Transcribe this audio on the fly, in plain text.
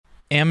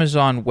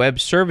Amazon Web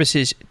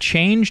Services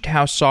changed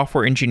how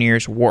software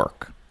engineers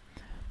work.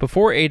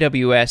 Before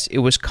AWS, it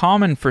was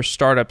common for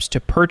startups to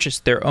purchase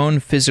their own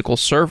physical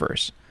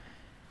servers.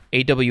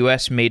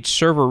 AWS made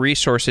server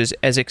resources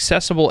as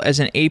accessible as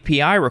an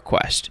API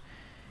request,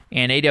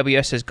 and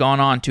AWS has gone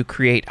on to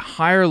create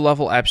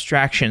higher-level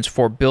abstractions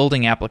for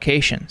building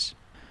applications.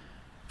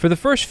 For the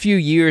first few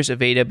years of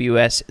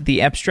AWS,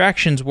 the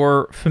abstractions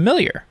were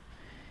familiar.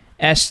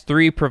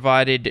 S3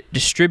 provided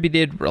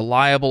distributed,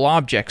 reliable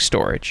object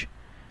storage.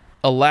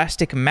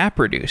 Elastic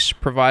MapReduce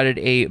provided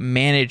a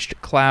managed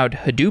cloud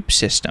Hadoop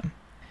system.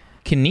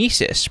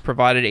 Kinesis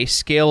provided a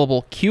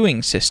scalable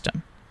queuing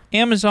system.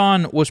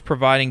 Amazon was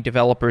providing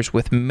developers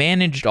with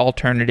managed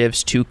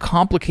alternatives to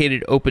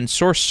complicated open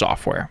source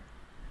software.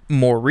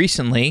 More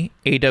recently,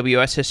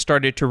 AWS has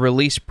started to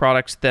release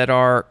products that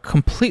are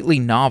completely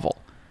novel.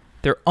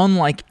 They're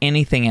unlike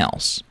anything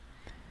else.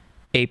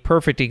 A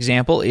perfect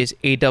example is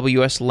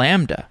AWS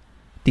Lambda,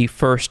 the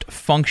first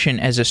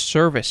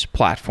function-as-a-service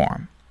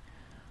platform.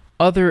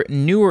 Other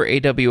newer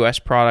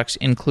AWS products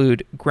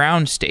include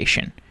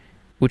GroundStation,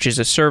 which is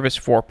a service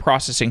for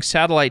processing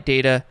satellite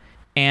data,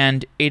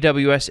 and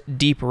AWS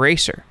Deep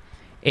Racer,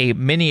 a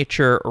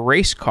miniature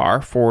race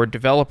car for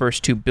developers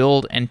to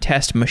build and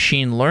test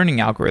machine learning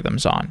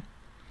algorithms on.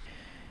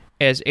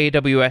 As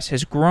AWS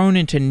has grown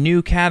into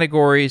new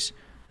categories,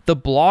 the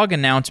blog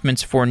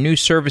announcements for new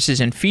services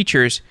and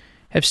features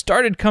have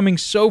started coming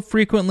so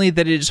frequently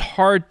that it is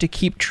hard to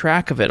keep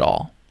track of it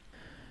all.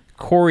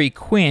 Corey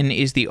Quinn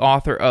is the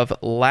author of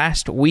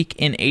Last Week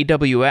in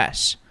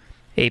AWS,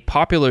 a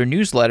popular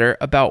newsletter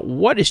about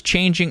what is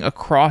changing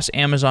across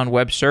Amazon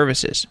Web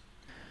Services.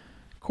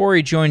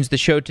 Corey joins the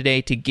show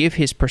today to give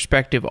his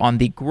perspective on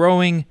the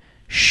growing,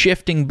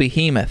 shifting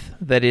behemoth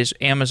that is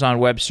Amazon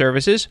Web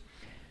Services,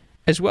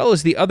 as well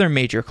as the other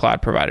major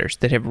cloud providers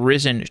that have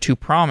risen to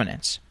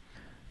prominence.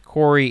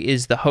 Corey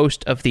is the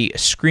host of the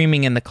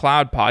Screaming in the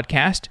Cloud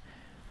podcast,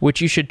 which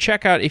you should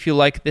check out if you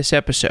like this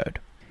episode.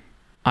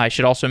 I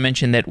should also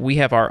mention that we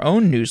have our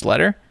own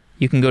newsletter.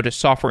 You can go to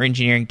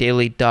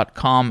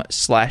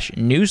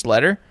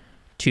softwareengineeringdaily.com/newsletter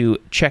to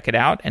check it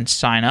out and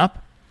sign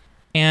up.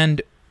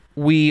 And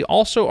we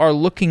also are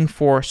looking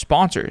for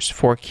sponsors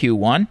for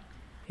Q1.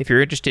 If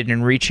you're interested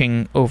in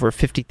reaching over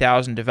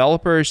 50,000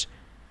 developers,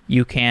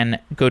 you can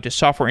go to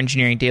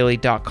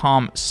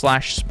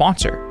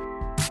softwareengineeringdaily.com/sponsor.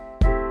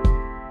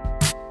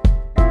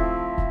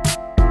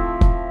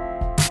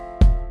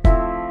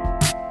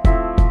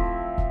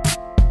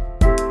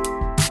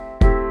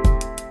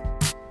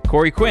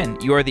 Corey Quinn,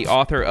 you are the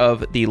author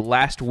of the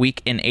Last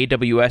Week in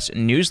AWS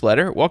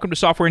newsletter. Welcome to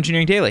Software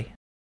Engineering Daily.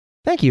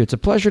 Thank you. It's a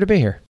pleasure to be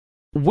here.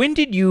 When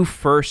did you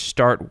first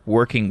start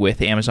working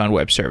with Amazon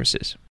Web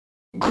Services?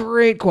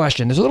 Great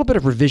question. There's a little bit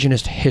of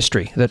revisionist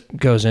history that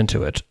goes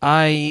into it.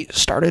 I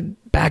started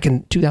back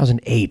in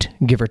 2008,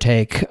 give or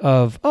take,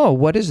 of,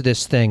 what is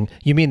this thing?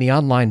 You mean the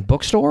online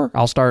bookstore?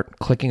 I'll start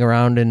clicking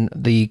around in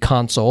the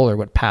console, or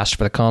what passed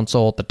for the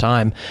console at the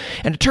time.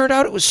 And it turned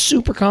out it was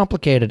super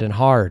complicated and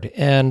hard.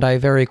 And I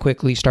very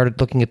quickly started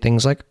looking at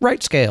things like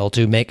RightScale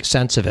to make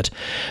sense of it.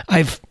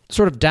 I've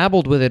sort of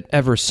dabbled with it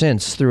ever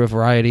since through a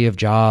variety of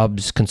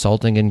jobs,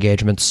 consulting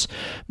engagements,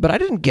 but I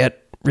didn't get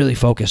really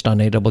focused on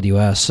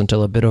AWS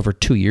until a bit over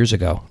 2 years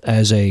ago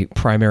as a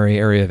primary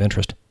area of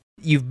interest.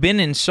 You've been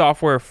in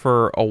software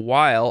for a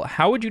while.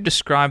 How would you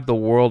describe the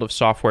world of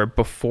software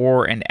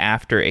before and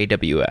after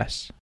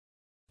AWS?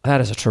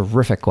 That is a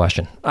terrific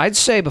question. I'd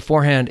say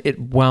beforehand, it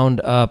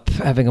wound up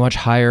having a much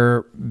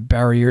higher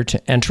barrier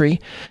to entry.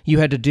 You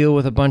had to deal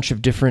with a bunch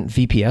of different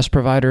VPS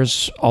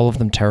providers, all of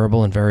them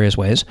terrible in various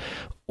ways,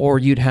 or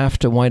you'd have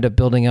to wind up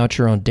building out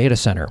your own data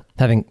center.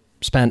 Having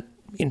spent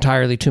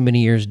entirely too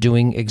many years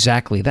doing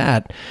exactly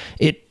that,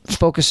 it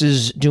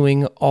focuses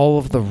doing all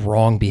of the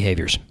wrong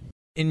behaviors.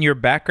 In your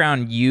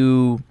background,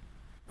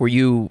 were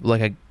you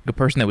like a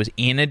person that was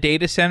in a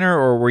data center,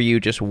 or were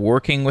you just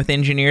working with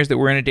engineers that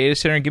were in a data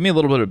center? Give me a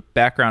little bit of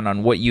background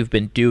on what you've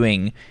been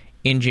doing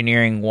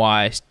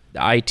engineering-wise,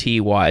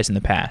 IT-wise in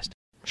the past.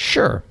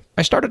 Sure.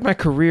 I started my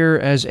career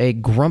as a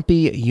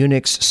grumpy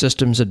Unix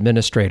systems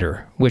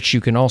administrator, which you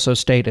can also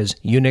state as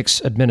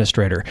Unix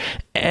administrator.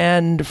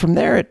 And from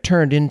there, it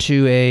turned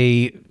into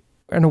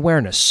an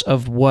awareness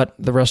of what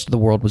the rest of the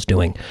world was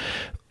doing.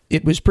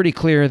 It was pretty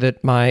clear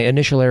that my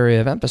initial area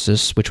of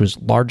emphasis, which was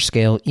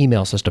large-scale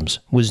email systems,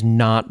 was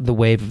not the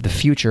wave of the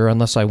future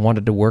unless I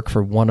wanted to work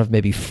for one of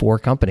maybe 4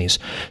 companies.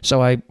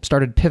 So I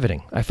started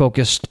pivoting. I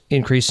focused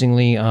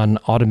increasingly on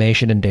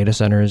automation in data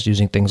centers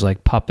using things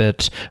like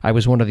Puppet. I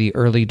was one of the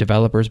early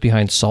developers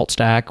behind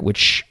SaltStack,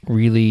 which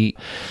really...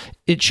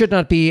 It should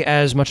not be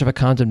as much of a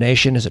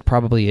condemnation as it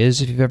probably is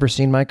if you've ever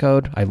seen my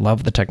code. I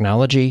love the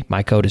technology.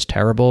 My code is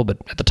terrible, but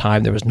at the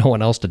time there was no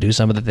one else to do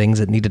some of the things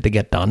that needed to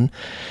get done.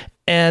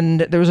 And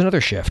there was another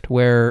shift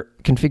where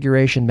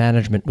configuration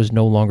management was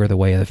no longer the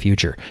way of the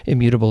future.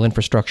 Immutable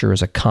infrastructure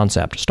as a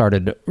concept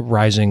started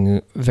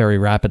rising very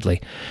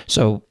rapidly.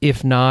 So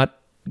if not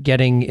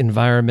getting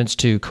environments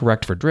to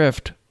correct for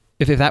drift,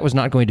 if that was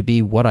not going to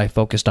be what I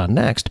focused on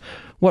next,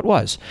 what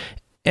was?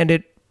 And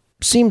it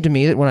seemed to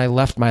me that when I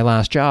left my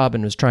last job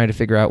and was trying to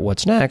figure out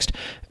what's next,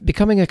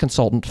 becoming a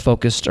consultant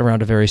focused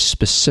around a very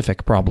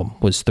specific problem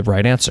was the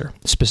right answer.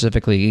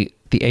 Specifically,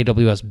 the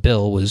AWS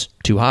bill was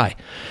too high.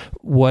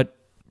 What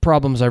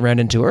problems I ran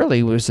into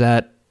early was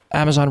that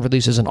Amazon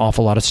releases an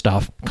awful lot of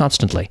stuff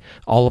constantly.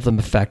 All of them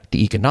affect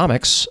the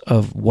economics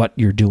of what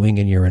you're doing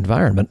in your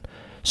environment.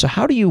 So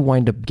how do you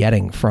wind up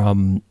getting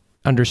from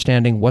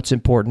understanding what's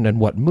important and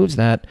what moves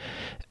that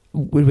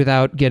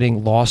without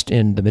getting lost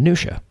in the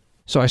minutia?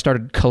 So I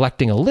started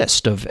collecting a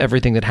list of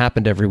everything that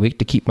happened every week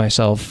to keep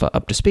myself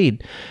up to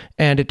speed.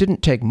 And it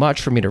didn't take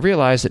much for me to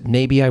realize that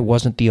maybe I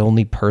wasn't the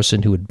only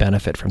person who would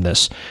benefit from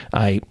this.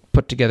 I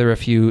put together a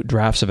few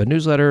drafts of a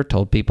newsletter,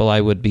 told people I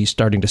would be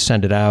starting to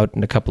send it out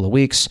in a couple of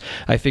weeks.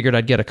 I figured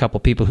I'd get a couple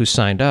people who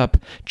signed up.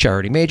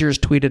 Charity Majors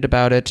tweeted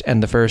about it,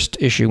 and the first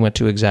issue went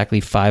to exactly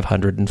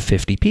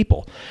 550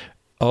 people.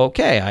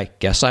 Okay, I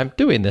guess I'm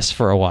doing this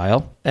for a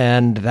while.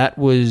 And that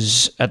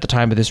was, at the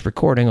time of this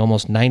recording,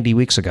 almost 90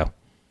 weeks ago.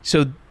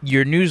 So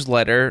your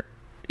newsletter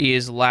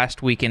is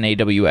Last Week in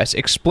AWS.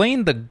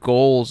 Explain the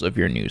goals of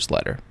your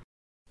newsletter.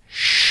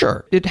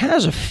 Sure. It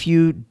has a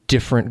few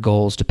different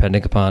goals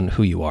depending upon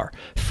who you are.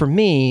 For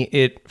me,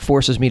 it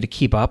forces me to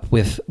keep up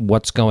with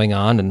what's going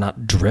on and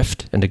not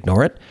drift and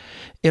ignore it.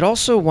 It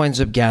also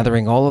winds up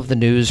gathering all of the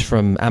news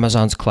from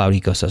Amazon's cloud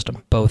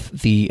ecosystem, both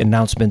the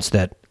announcements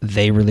that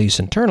they release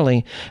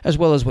internally, as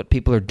well as what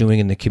people are doing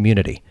in the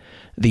community.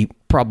 The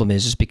problem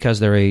is because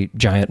they're a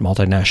giant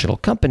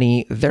multinational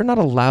company, they're not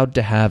allowed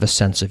to have a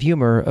sense of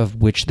humor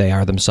of which they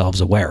are themselves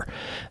aware.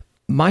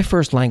 My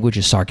first language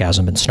is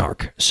sarcasm and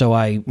snark, so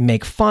I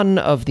make fun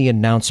of the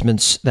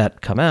announcements that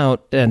come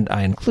out, and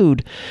I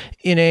include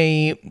in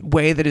a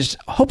way that is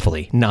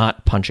hopefully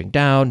not punching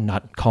down,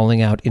 not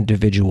calling out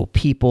individual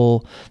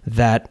people,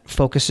 that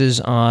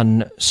focuses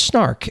on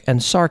snark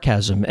and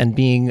sarcasm and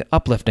being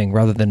uplifting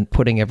rather than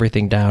putting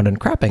everything down and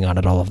crapping on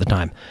it all of the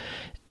time.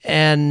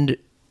 And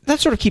that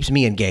sort of keeps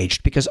me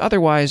engaged, because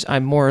otherwise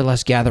I'm more or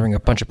less gathering a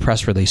bunch of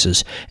press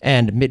releases,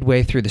 and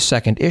midway through the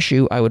second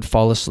issue, I would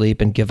fall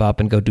asleep and give up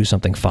and go do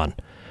something fun.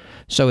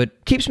 So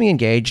it keeps me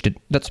engaged, it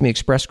lets me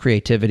express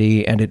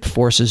creativity, and it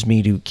forces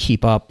me to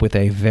keep up with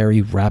a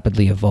very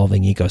rapidly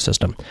evolving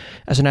ecosystem.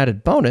 As an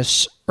added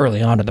bonus,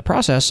 early on in the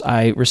process,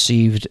 I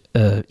received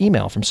an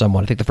email from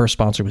someone, I think the first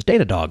sponsor was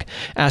Datadog,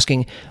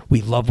 asking,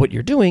 "We love what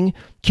you're doing,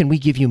 can we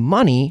give you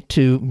money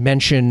to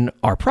mention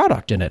our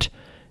product in it?"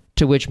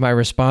 To which my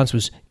response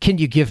was, "Can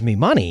you give me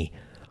money?"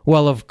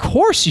 "Well, of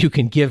course you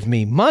can give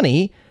me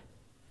money.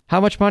 How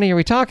much money are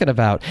we talking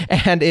about?"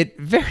 And it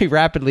very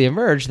rapidly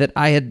emerged that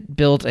I had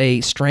built a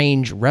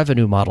strange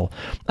revenue model.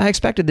 I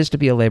expected this to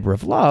be a labor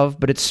of love,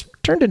 but it's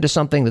turned into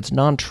something that's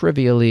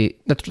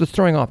that's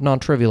throwing off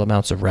non-trivial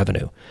amounts of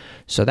revenue.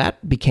 So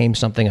that became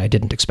something I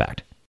didn't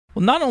expect.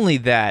 Well, not only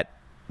that,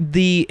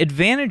 the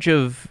advantage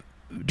of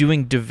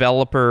doing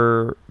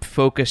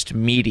developer-focused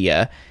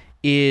media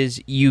is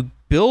you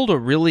build a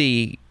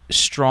really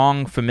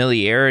strong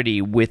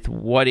familiarity with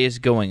what is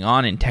going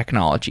on in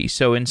technology.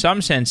 So in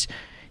some sense,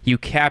 you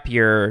cap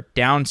your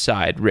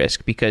downside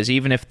risk, because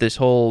even if this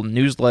whole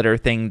newsletter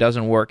thing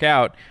doesn't work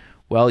out,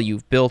 well,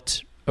 you've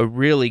built a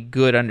really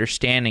good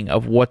understanding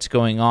of what's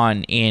going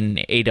on in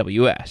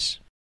AWS.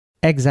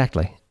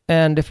 Exactly.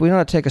 And if we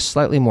want to take a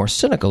slightly more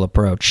cynical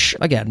approach,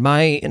 again,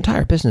 my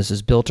entire business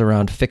is built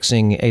around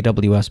fixing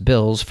AWS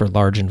bills for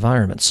large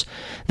environments.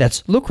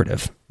 That's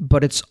lucrative,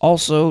 but it's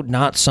also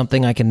not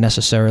something I can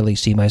necessarily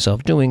see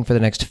myself doing for the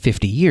next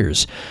 50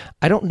 years.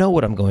 I don't know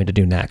what I'm going to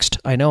do next.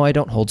 I know I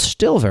don't hold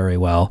still very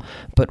well,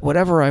 but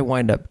whatever I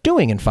wind up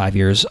doing in 5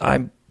 years,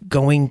 I'm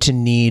going to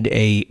need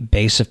a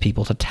base of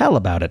people to tell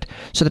about it.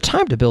 So the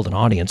time to build an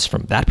audience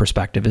from that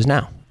perspective is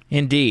now.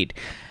 Indeed.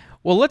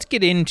 Well, let's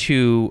get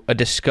into a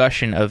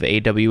discussion of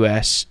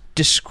AWS.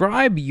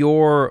 Describe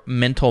your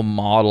mental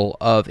model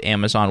of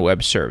Amazon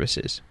Web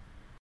Services.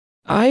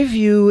 I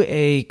view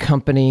a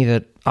company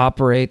that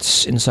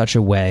operates in such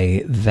a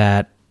way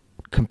that,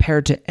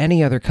 compared to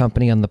any other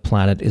company on the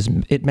planet,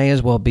 it may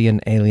as well be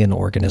an alien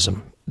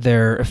organism.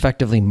 They're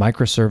effectively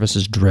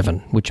microservices driven,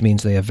 which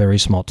means they have very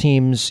small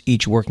teams,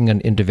 each working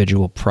on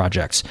individual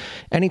projects.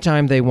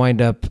 Anytime they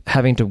wind up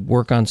having to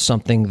work on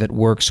something that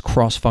works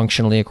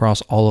cross-functionally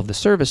across all of the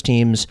service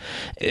teams,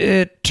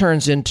 it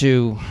turns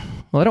into,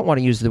 well, I don't want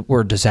to use the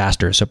word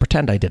disaster, so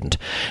pretend I didn't.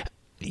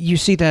 You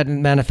see that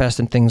manifest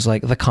in things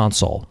like the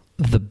console,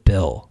 the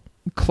bill,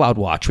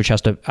 CloudWatch, which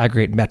has to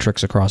aggregate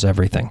metrics across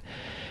everything.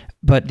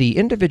 But the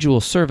individual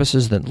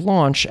services that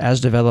launch as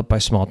developed by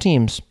small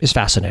teams is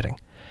fascinating.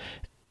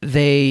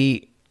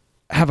 They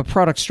have a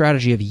product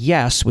strategy of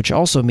yes, which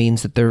also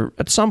means that they're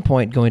at some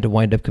point going to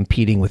wind up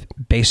competing with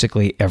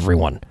basically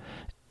everyone.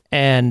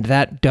 And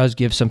that does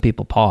give some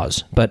people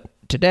pause. But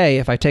today,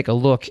 if I take a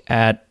look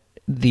at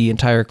the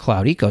entire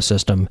cloud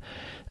ecosystem,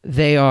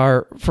 they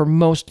are, for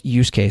most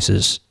use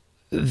cases,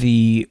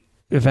 the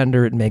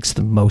vendor it makes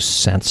the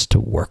most sense to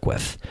work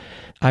with.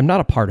 I'm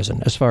not a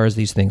partisan as far as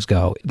these things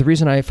go. The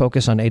reason I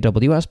focus on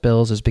AWS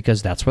bills is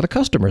because that's where the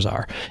customers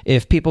are.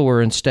 If people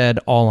were instead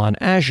all on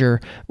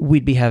Azure,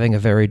 we'd be having a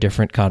very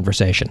different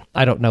conversation.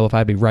 I don't know if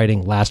I'd be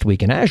writing Last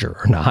Week in Azure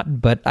or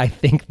not, but I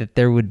think that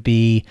there would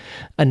be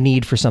a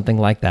need for something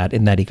like that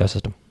in that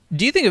ecosystem.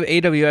 Do you think of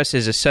AWS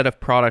as a set of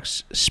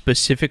products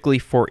specifically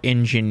for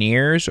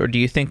engineers, or do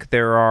you think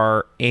there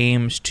are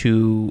aims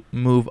to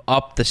move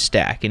up the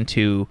stack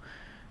into,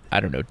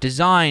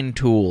 design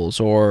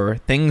tools or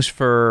things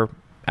for,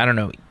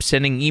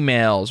 sending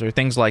emails or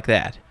things like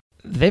that?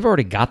 They've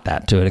already got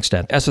that to an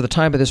extent. As of the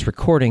time of this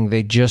recording,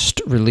 they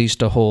just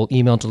released a whole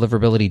email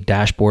deliverability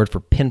dashboard for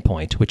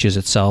Pinpoint, which is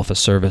itself a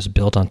service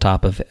built on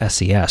top of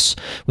SES.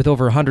 With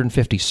over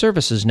 150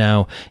 services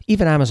now,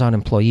 even Amazon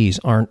employees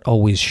aren't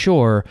always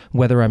sure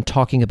whether I'm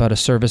talking about a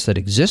service that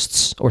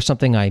exists or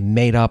something I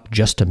made up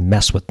just to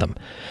mess with them.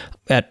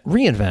 At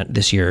reInvent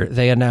this year,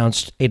 they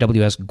announced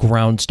AWS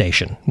Ground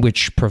Station,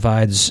 which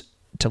provides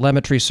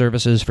telemetry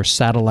services for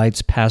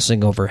satellites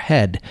passing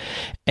overhead.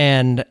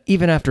 And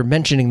even after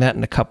mentioning that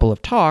in a couple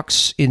of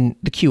talks, in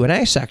the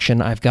Q&A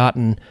section, I've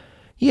gotten,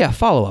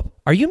 follow-up.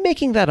 Are you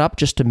making that up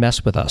just to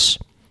mess with us?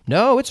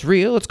 No, it's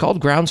real. It's called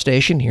Ground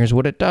Station. Here's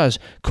what it does.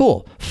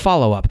 Cool.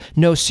 Follow-up.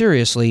 No,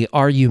 seriously,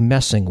 are you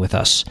messing with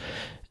us?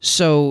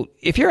 So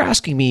if you're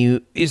asking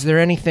me, is there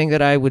anything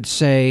that I would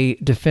say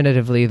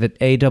definitively that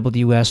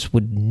AWS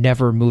would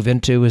never move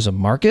into as a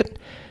market?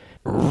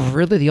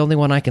 Really, the only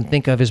one I can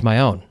think of is my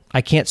own. I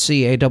can't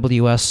see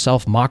AWS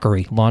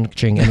self-mockery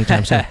launching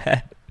anytime soon.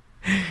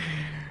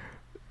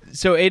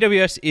 So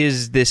AWS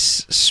is this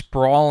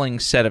sprawling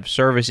set of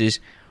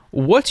services.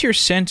 What's your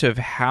sense of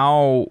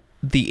how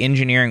the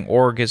engineering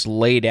org is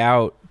laid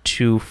out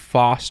to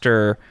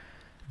foster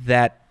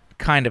that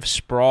kind of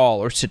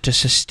sprawl or to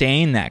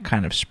sustain that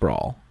kind of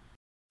sprawl?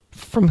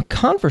 From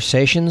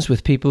conversations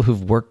with people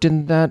who've worked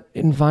in that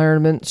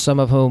environment, some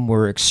of whom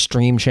were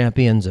extreme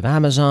champions of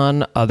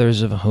Amazon,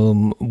 others of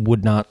whom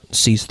would not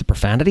cease the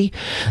profanity,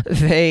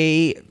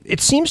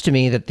 it seems to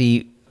me that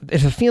the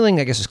feeling,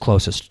 I guess, is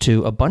closest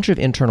to a bunch of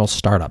internal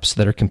startups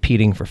that are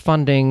competing for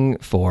funding,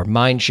 for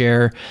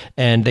mindshare,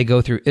 and they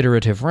go through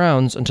iterative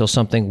rounds until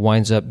something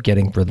winds up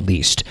getting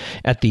released.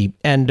 At the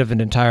end of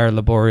an entire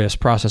laborious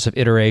process of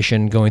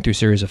iteration, going through a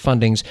series of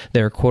fundings,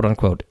 their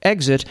quote-unquote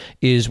exit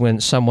is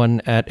when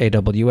someone at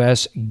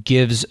AWS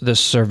gives the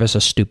service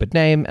a stupid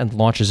name and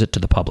launches it to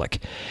the public.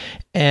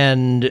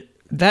 And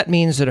that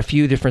means that a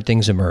few different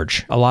things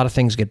emerge. A lot of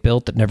things get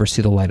built that never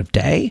see the light of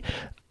day.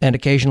 And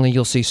occasionally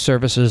you'll see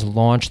services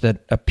launch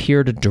that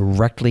appear to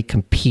directly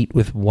compete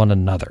with one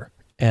another.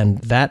 And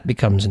that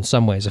becomes, in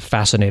some ways, a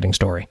fascinating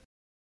story.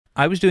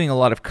 I was doing a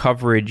lot of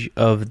coverage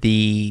of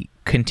the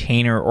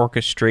container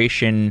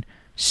orchestration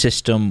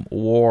system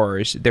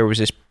wars. There was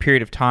this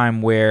period of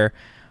time where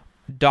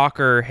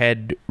Docker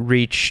had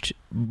reached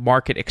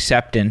market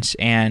acceptance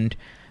and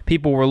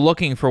people were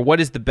looking for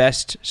what is the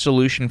best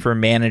solution for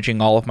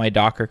managing all of my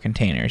Docker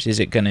containers. Is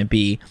it going to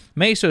be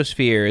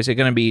Mesosphere? Is it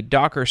going to be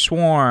Docker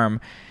Swarm?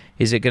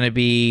 Is it going to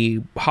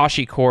be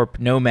HashiCorp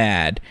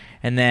Nomad?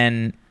 And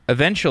then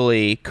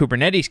eventually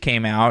Kubernetes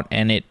came out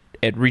and it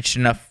reached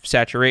enough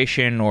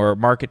saturation or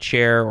market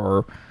share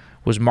or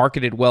was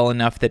marketed well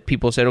enough that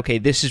people said, okay,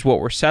 this is what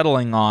we're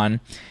settling on.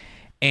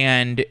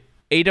 And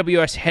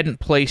AWS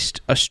hadn't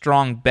placed a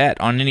strong bet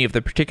on any of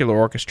the particular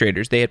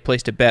orchestrators. They had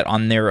placed a bet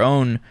on their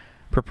own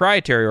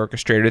proprietary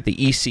orchestrator, the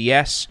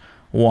ECS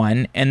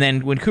one, and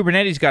then when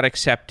Kubernetes got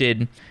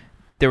accepted,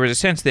 there was a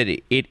sense that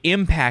it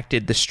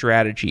impacted the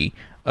strategy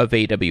of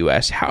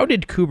AWS. How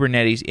did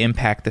Kubernetes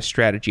impact the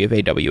strategy of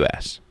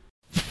AWS?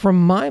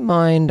 From my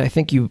mind, I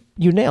think you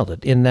nailed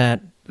it in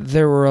that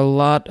there were a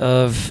lot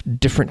of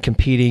different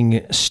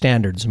competing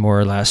standards, more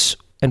or less.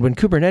 And when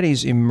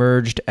Kubernetes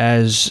emerged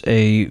as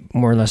a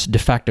more or less de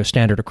facto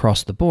standard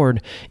across the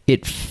board,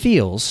 it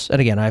feels, and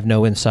again, I have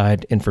no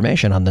inside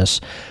information on this,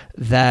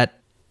 that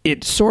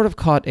it sort of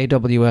caught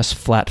AWS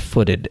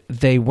flat-footed.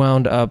 They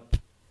wound up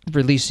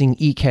releasing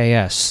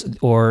EKS,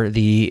 or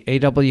the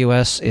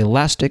AWS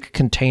Elastic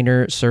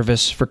Container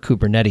Service for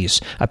Kubernetes.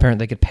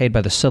 Apparently they get paid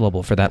by the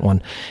syllable for that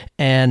one.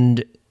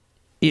 And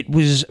it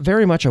was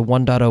very much a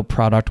 1.0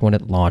 product when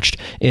it launched.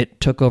 It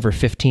took over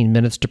 15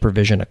 minutes to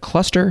provision a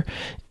cluster.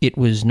 It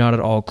was not at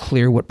all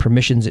clear what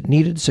permissions it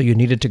needed, so you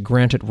needed to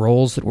grant it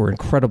roles that were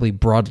incredibly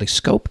broadly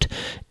scoped.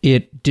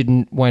 It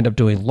didn't wind up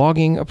doing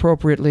logging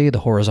appropriately. The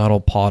horizontal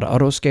pod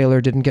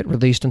autoscaler didn't get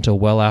released until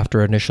well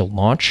after initial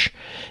launch.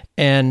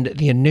 And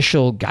the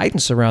initial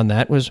guidance around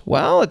that was,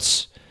 well,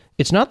 it's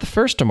not the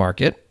first to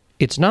market.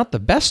 It's not the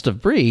best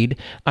of breed.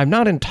 I'm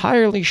not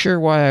entirely sure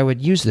why I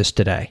would use this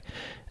today.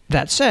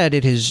 That said,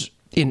 it has,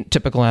 in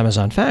typical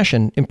Amazon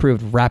fashion,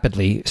 improved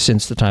rapidly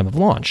since the time of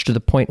launch, to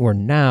the point where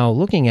now,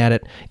 looking at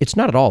it, it's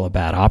not at all a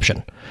bad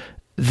option.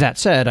 That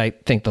said, I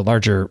think the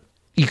larger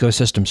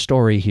ecosystem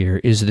story here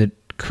is that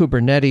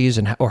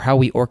Kubernetes or how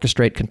we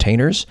orchestrate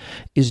containers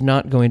is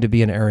not going to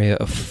be an area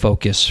of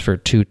focus for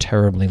too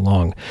terribly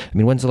long. I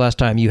mean, when's the last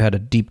time you had a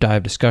deep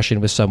dive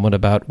discussion with someone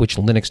about which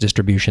Linux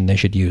distribution they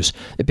should use?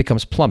 It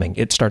becomes plumbing.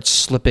 It starts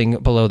slipping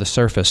below the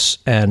surface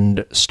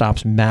and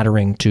stops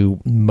mattering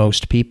to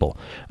most people.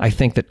 I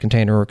think that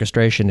container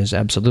orchestration is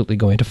absolutely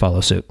going to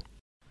follow suit.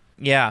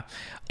 Yeah.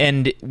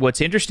 And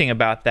what's interesting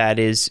about that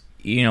is,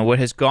 what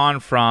has gone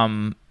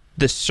from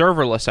the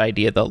serverless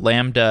idea, the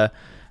Lambda,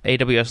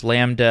 AWS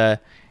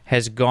Lambda,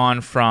 has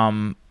gone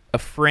from a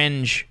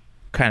fringe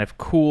kind of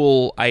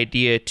cool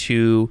idea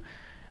to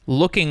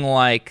looking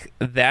like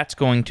that's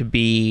going to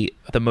be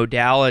the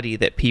modality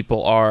that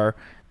people are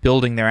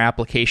building their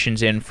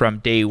applications in from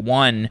day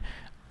one,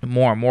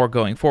 more and more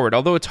going forward.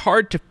 Although it's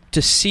hard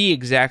to see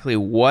exactly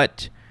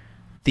what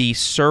the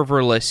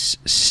serverless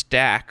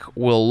stack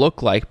will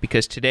look like,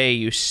 because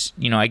today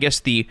I guess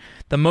the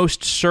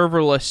most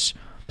serverless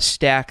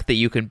stack that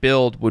you can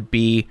build would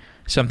be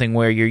something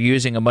where you're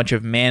using a bunch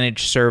of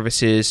managed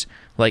services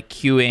like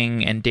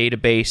queuing and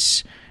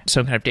database,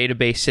 some kind of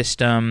database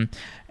system,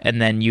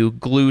 and then you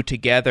glue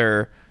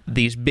together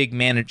these big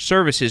managed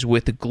services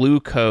with the glue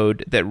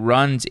code that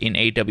runs in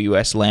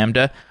AWS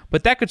Lambda.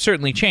 But that could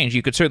certainly change.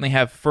 You could certainly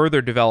have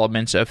further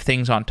developments of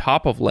things on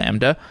top of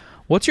Lambda.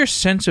 What's your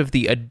sense of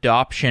the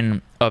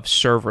adoption of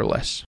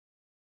serverless?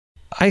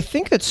 I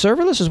think that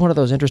serverless is one of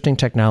those interesting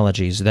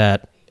technologies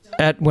that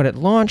when it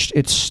launched,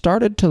 it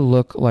started to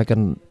look like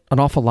an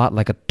awful lot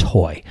like a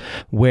toy,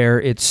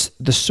 where it's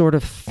the sort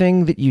of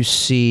thing that you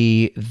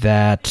see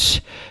that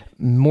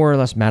more or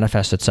less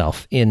manifests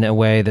itself in a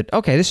way that,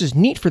 okay, this is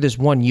neat for this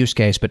one use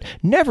case, but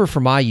never for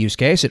my use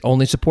case. It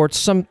only supports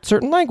some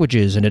certain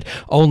languages, and it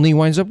only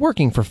winds up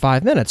working for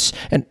 5 minutes.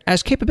 And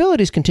as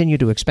capabilities continue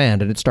to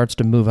expand and it starts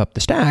to move up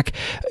the stack,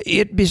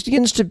 it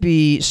begins to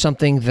be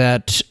something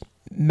that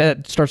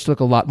starts to look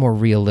a lot more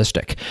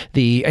realistic.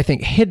 The, I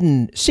think,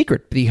 hidden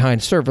secret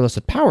behind serverless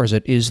that powers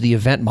it is the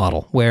event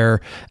model, where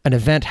an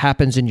event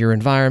happens in your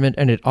environment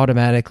and it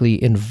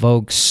automatically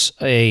invokes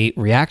a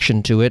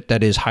reaction to it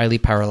that is highly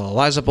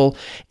parallelizable,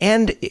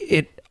 and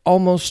it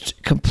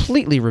almost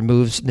completely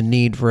removes the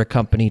need for a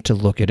company to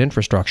look at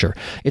infrastructure.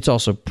 It's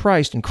also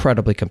priced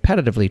incredibly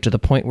competitively to the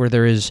point where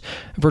there is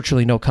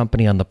virtually no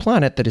company on the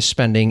planet that is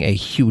spending a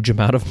huge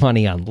amount of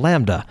money on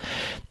Lambda.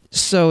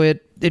 So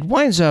it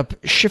winds up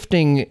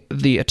shifting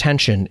the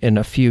attention in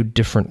a few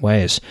different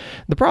ways.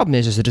 The problem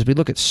is that as we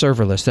look at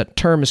serverless, that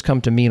term has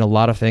come to mean a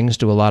lot of things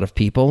to a lot of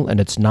people, and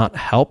it's not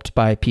helped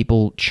by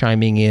people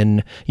chiming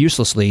in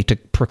uselessly to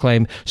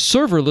proclaim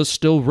serverless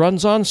still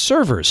runs on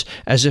servers,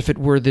 as if it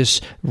were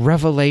this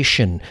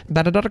revelation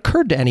that had not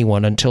occurred to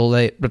anyone until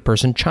the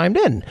person chimed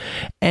in.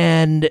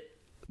 And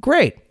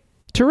great.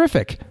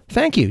 Terrific.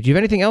 Thank you. Do you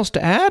have anything else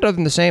to add other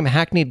than the same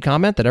hackneyed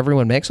comment that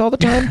everyone makes all the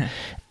time?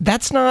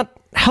 That's not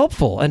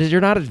helpful, and you're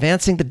not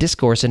advancing the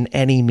discourse in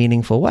any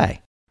meaningful way.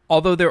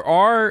 Although there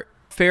are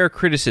fair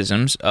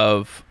criticisms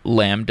of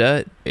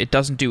Lambda, it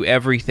doesn't do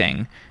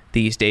everything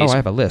these days. Oh, I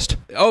have a list.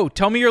 Oh,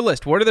 tell me your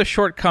list. What are the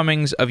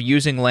shortcomings of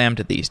using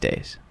Lambda these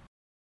days?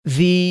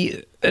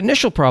 The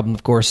initial problem,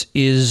 of course,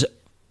 is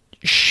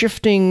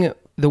shifting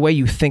the way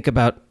you think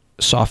about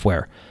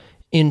software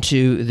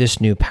into this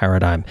new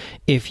paradigm.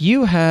 If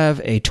you have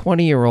a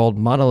 20-year-old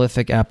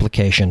monolithic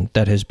application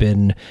that has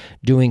been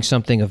doing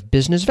something of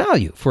business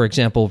value, for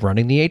example,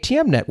 running the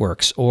ATM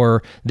networks,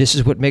 or this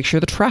is what makes sure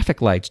the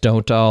traffic lights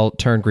don't all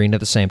turn green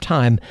at the same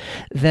time,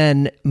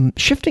 then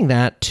shifting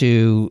that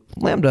to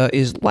Lambda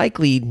is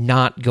likely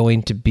not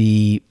going to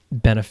be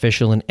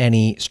beneficial in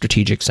any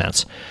strategic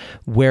sense.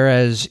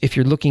 Whereas if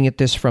you're looking at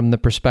this from the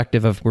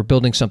perspective of we're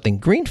building something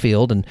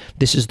greenfield and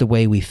this is the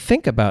way we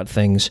think about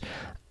things,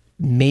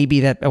 maybe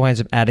that winds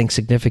up adding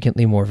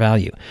significantly more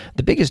value.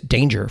 The biggest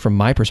danger from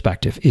my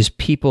perspective is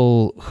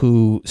people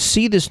who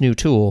see this new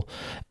tool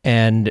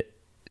and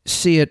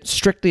see it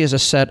strictly as a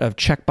set of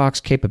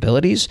checkbox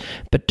capabilities,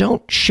 but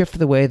don't shift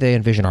the way they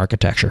envision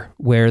architecture,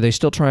 where they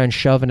still try and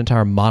shove an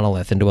entire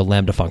monolith into a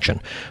Lambda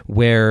function,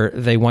 where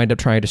they wind up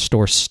trying to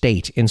store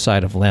state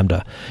inside of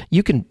Lambda.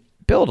 You can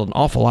build an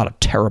awful lot of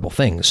terrible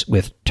things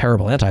with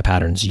terrible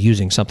anti-patterns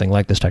using something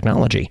like this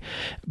technology.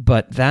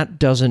 But that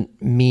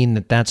doesn't mean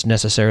that that's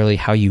necessarily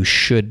how you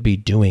should be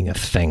doing a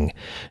thing.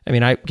 I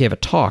mean, I gave a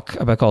talk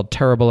called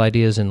Terrible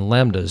Ideas in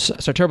Lambdas.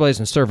 So Terrible Ideas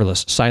in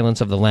Serverless, Silence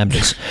of the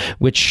Lambdas,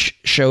 which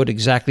showed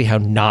exactly how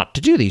not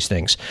to do these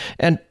things.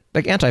 And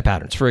like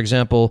anti-patterns, for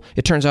example,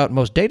 it turns out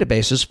most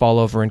databases fall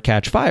over and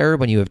catch fire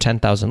when you have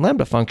 10,000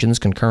 Lambda functions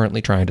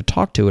concurrently trying to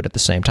talk to it at the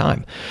same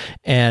time.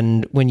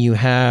 And when you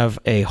have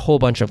a whole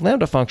bunch of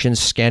Lambda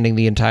functions scanning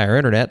the entire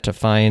internet to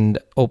find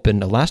open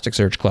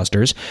Elasticsearch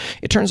clusters,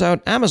 it turns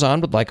out Amazon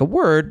would like a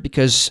word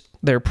because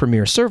their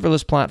premier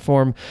serverless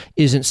platform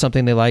isn't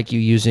something they like you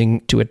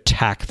using to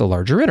attack the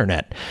larger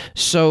internet.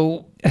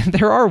 So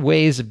there are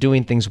ways of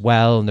doing things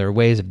well, and there are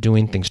ways of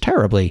doing things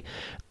terribly.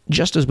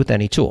 Just as with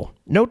any tool,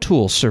 no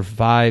tool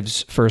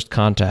survives first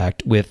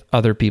contact with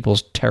other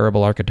people's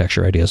terrible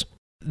architecture ideas.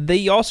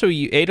 They also,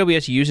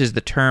 AWS uses the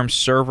term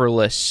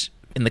serverless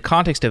in the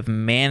context of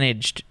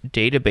managed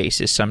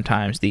databases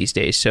sometimes these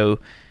days. So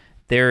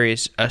there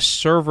is a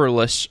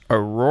serverless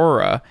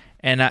Aurora,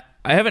 and I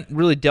haven't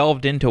really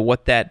delved into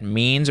what that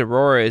means.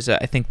 Aurora is,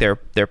 I think, their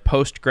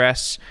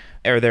Postgres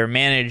or their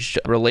managed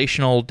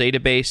relational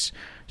database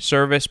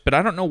service, but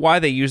I don't know why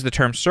they use the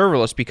term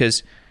serverless,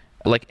 because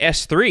like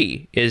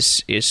S3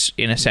 is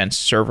in a sense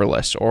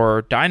serverless,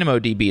 or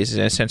DynamoDB is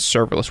in a sense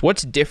serverless.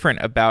 What's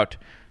different about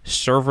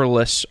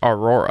serverless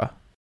Aurora?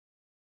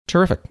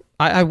 Terrific.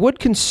 I would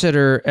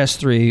consider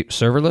S3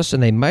 serverless,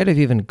 and they might have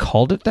even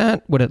called it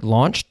that when it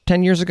launched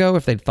 10 years ago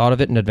if they'd thought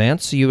of it in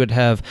advance. So you would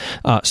have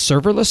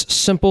serverless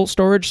simple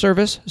storage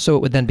service, so it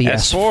would then be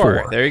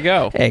S4. There you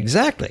go.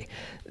 Exactly.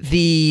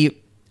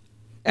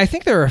 I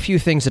think there are a few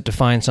things that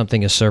define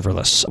something as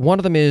serverless. One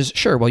of them is,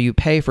 sure, well, you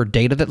pay for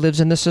data that lives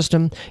in the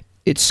system,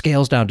 it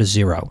scales down to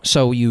zero.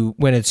 So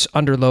when it's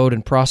under load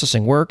and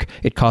processing work,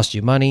 it costs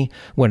you money.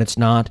 When it's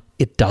not,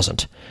 it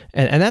doesn't.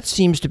 And that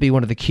seems to be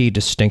one of the key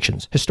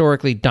distinctions.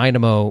 Historically,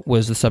 Dynamo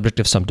was the subject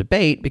of some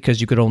debate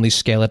because you could only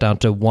scale it down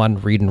to one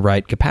read and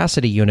write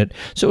capacity unit,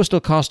 so it was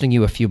still costing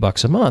you a few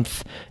bucks a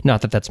month.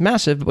 Not that that's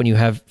massive, but when you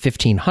have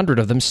 1,500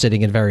 of them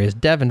sitting in various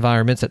dev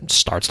environments, it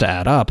starts to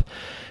add up.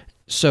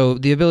 So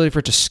the ability for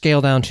it to scale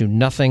down to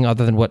nothing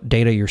other than what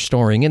data you're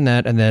storing in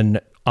that, and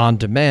then on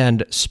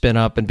demand spin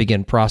up and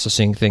begin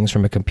processing things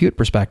from a compute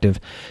perspective,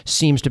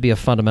 seems to be a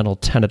fundamental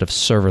tenet of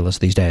serverless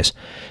these days.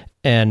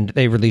 And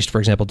they released, for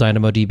example,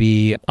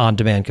 DynamoDB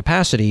on-demand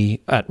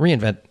capacity at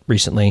reInvent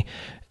recently,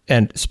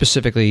 and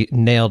specifically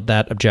nailed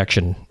that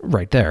objection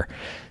right there.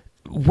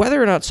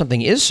 Whether or not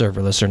something is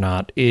serverless or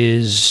not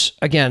is,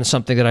 again,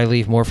 something that I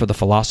leave more for the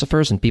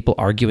philosophers and people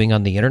arguing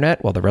on the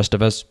internet while the rest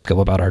of us go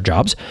about our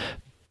jobs.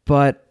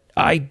 But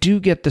I do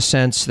get the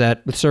sense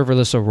that with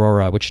serverless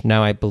Aurora, which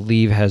now I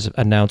believe has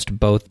announced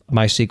both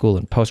MySQL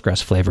and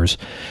Postgres flavors,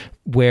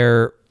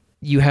 where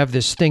you have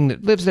this thing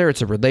that lives there.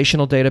 It's a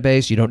relational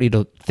database. You don't need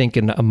to think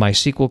in a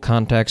MySQL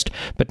context.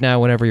 But now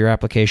whenever your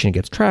application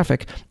gets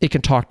traffic, it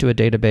can talk to a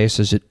database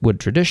as it would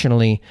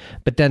traditionally.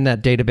 But then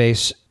that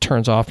database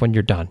turns off when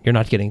you're done. You're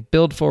not getting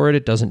billed for it.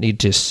 It doesn't need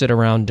to sit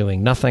around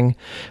doing nothing.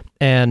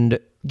 And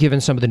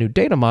given some of the new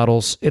data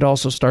models, it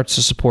also starts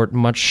to support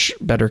much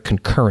better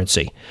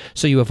concurrency.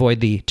 So you avoid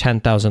the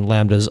 10,000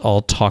 Lambdas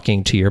all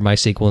talking to your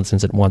MySQL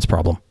instance at once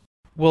problem.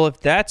 Well, if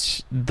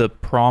that's the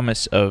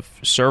promise of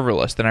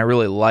serverless, then I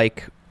really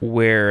like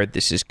where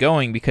this is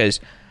going, because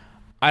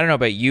I don't know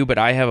about you, but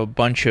I have a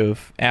bunch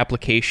of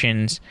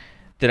applications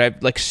that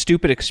I've, like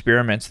stupid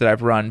experiments that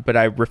I've run, but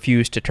I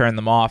refuse to turn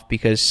them off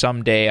because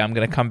someday I'm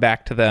going to come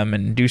back to them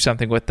and do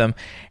something with them,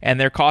 and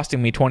they're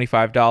costing me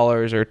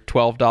 $25 or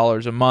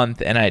 $12 a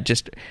month. And I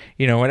just,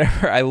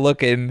 whenever I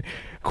look in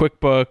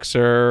QuickBooks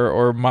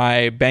or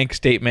my bank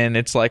statement,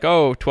 it's like,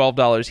 oh,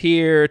 $12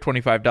 here,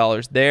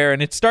 $25 there,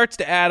 and it starts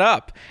to add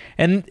up.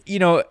 And,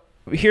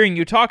 hearing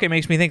you talk, it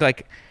makes me think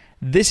like,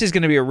 this is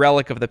going to be a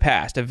relic of the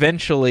past.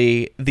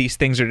 Eventually, these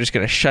things are just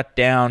going to shut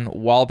down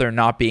while they're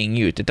not being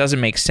used. It doesn't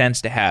make sense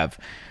to have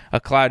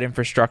a cloud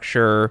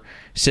infrastructure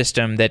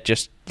system that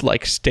just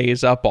like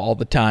stays up all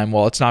the time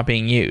while it's not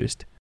being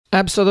used.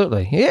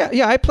 Absolutely.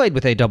 Yeah, I played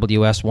with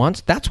AWS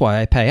once. That's why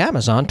I pay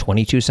Amazon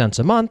 22 cents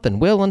a month and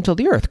will until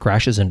the earth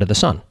crashes into the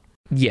sun.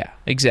 Yeah,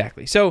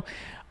 exactly. So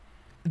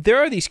there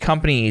are these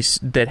companies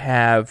that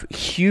have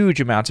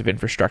huge amounts of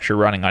infrastructure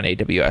running on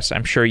AWS.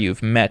 I'm sure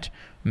you've met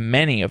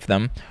many of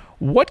them.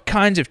 What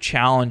kinds of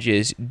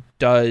challenges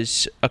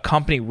does a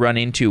company run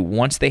into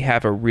once they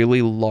have a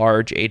really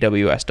large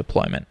AWS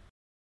deployment?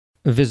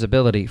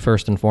 Visibility,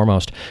 first and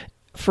foremost.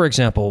 For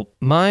example,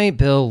 my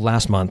bill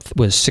last month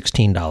was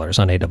 $16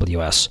 on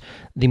AWS.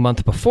 The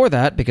month before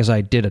that, because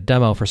I did a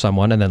demo for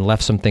someone and then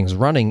left some things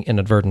running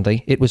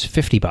inadvertently, it was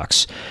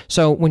 $50.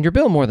 So when your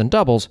bill more than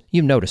doubles,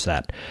 you notice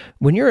that.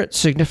 When you're at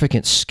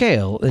significant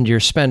scale and you're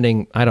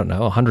spending,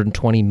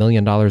 $120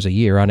 million a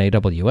year on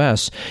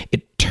AWS,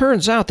 it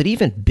turns out that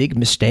even big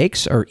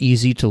mistakes are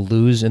easy to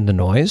lose in the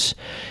noise.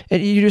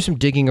 And you do some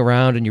digging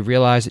around and you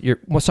realize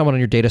that someone on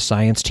your data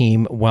science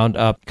team wound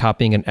up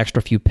copying an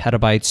extra few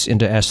petabytes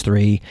into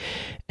S3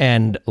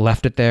 and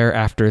left it there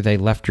after they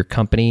left your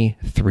company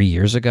 3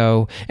 years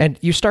ago. And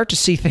you start to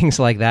see things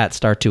like that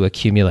start to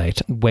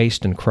accumulate,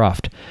 waste and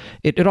cruft.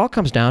 It all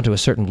comes down to a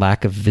certain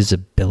lack of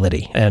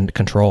visibility and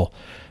control.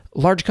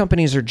 Large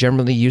companies are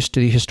generally used to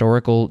the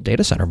historical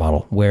data center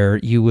model, where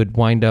you would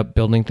wind up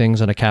building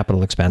things on a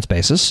capital expense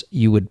basis.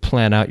 You would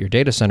plan out your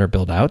data center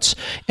build-outs,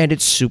 and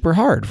it's super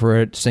hard for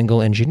a single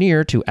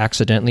engineer to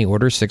accidentally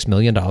order $6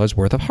 million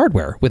worth of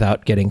hardware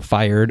without getting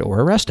fired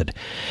or arrested.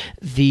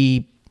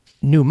 The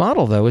new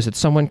model, though, is that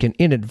someone can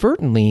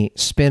inadvertently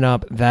spin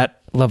up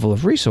that level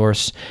of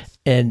resource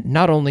and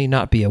not only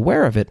not be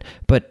aware of it,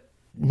 but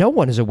no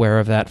one is aware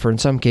of that for, in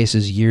some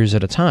cases, years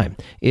at a time.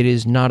 It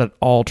is not at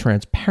all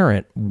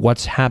transparent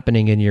what's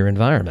happening in your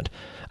environment.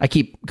 I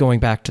keep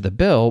going back to the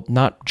bill,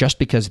 not just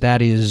because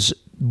that is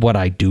what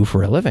I do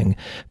for a living,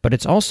 but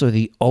it's also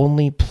the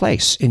only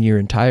place in your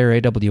entire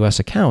AWS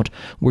account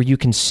where you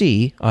can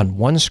see on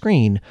one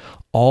screen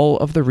all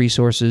of the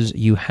resources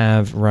you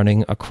have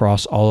running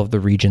across all of the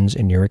regions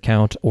in your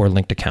account or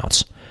linked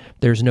accounts.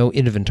 There's no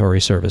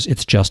inventory service.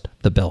 It's just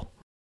the bill.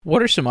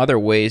 What are some other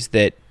ways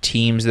that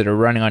teams that are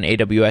running on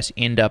AWS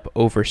end up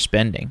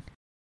overspending?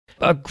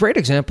 A great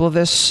example of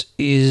this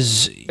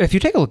is, if you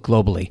take a look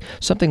globally,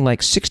 something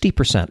like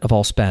 60% of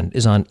all spend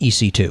is on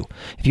EC2.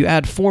 If you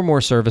add 4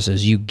 more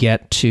services, you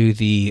get to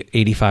the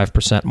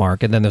 85%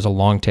 mark, and then there's a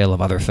long tail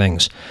of other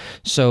things.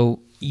 So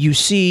you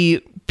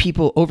see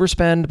people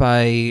overspend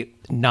by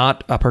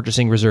not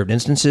purchasing reserved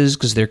instances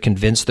because they're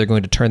convinced they're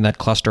going to turn that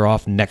cluster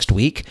off next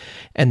week,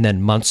 and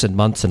then months and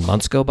months and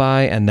months go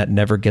by, and that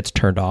never gets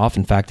turned off.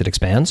 In fact, it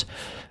expands.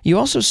 You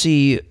also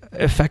see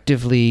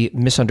effectively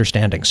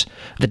misunderstandings.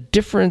 The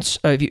difference,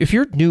 if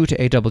you're new to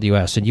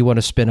AWS and you want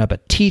to spin up a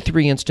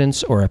T3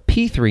 instance or a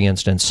P3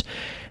 instance,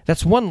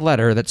 that's one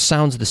letter that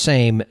sounds the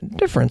same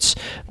difference,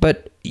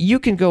 but you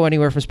can go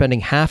anywhere from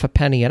spending half a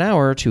penny an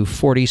hour to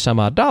 40 some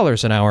odd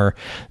dollars an hour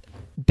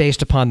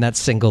based upon that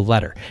single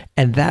letter.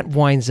 And that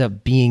winds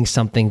up being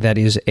something that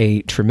is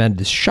a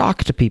tremendous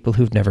shock to people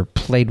who've never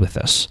played with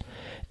this.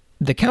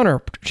 The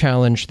counter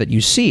challenge that you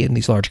see in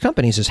these large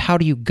companies is, how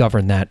do you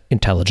govern that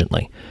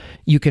intelligently?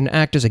 You can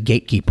act as a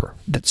gatekeeper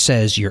that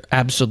says you're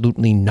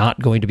absolutely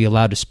not going to be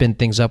allowed to spin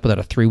things up without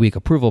a 3-week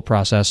approval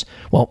process.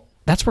 Well,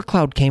 that's where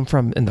cloud came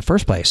from in the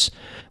first place.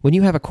 When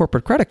you have a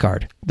corporate credit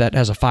card that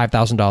has a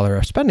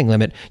 $5,000 spending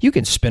limit, you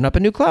can spin up a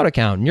new cloud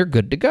account and you're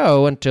good to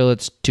go until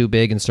it's too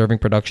big and serving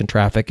production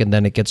traffic, and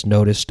then it gets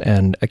noticed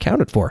and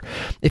accounted for.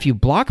 If you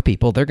block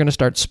people, they're going to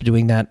start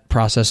doing that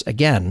process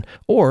again,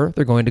 or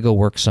they're going to go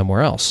work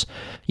somewhere else.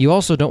 You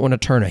also don't want to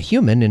turn a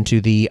human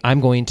into the I'm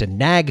going to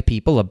nag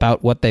people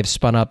about what they've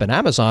spun up in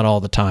Amazon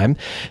all the time.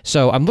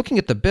 So I'm looking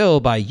at the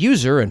bill by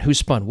user and who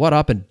spun what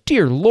up, and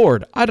dear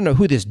Lord, I don't know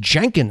who this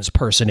Jenkins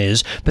person is,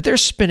 but they're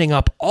spinning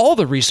up all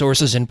the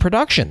resources in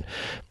production.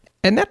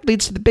 And that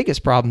leads to the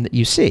biggest problem that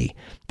you see.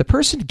 The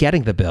person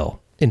getting the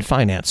bill in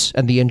finance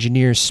and the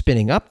engineers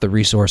spinning up the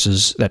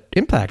resources that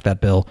impact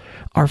that bill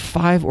are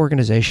 5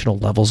 organizational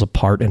levels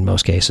apart in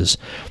most cases.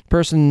 The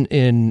person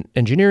in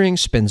engineering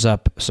spins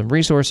up some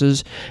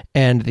resources,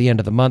 and at the end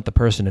of the month, the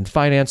person in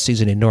finance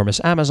sees an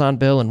enormous Amazon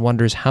bill and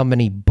wonders how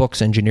many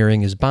books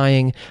engineering is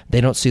buying.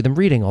 They don't see them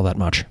reading all that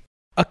much.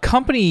 A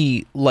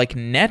company like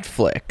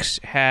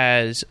Netflix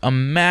has a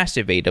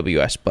massive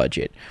AWS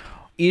budget.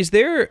 Is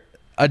there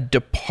a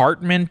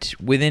department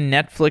within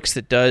Netflix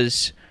that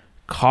does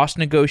cost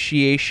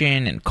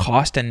negotiation and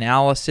cost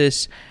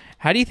analysis?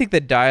 How do you think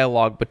the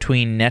dialogue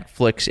between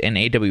Netflix and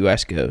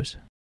AWS goes?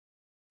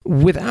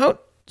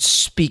 Without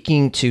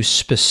speaking to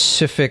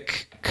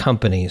specific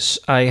companies,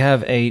 I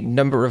have a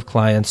number of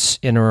clients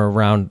in or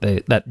around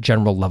that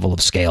general level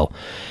of scale,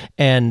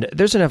 and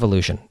there's an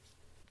evolution.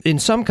 In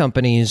some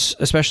companies,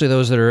 especially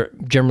those that are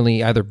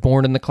generally either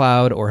born in the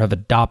cloud or have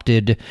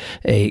adopted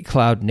a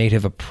cloud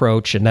native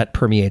approach, and that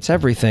permeates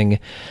everything,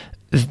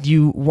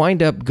 you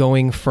wind up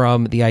going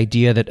from the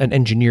idea that an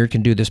engineer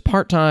can do this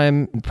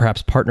part-time,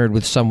 perhaps partnered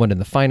with someone in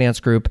the finance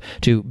group,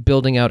 to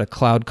building out a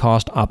cloud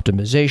cost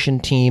optimization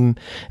team,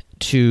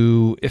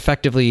 to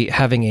effectively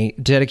having a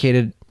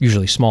dedicated,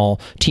 usually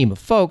small, team of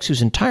folks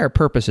whose entire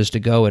purpose is to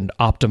go and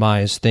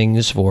optimize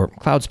things for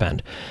cloud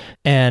spend.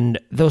 And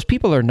those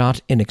people are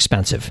not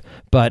inexpensive,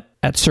 but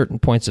at certain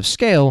points of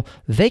scale,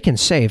 they can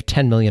save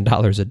 $10 million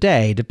a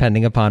day,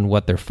 depending upon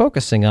what they're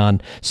focusing on.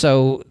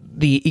 So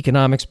the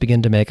economics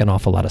begin to make an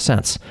awful lot of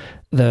sense.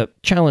 The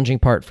challenging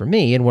part for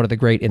me, and one of the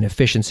great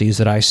inefficiencies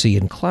that I see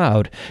in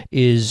cloud,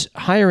 is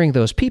hiring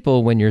those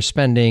people when you're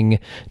spending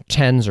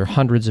tens or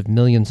hundreds of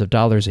millions of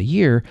dollars a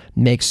year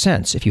makes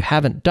sense. If you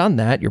haven't done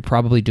that, you're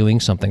probably doing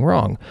something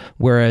wrong.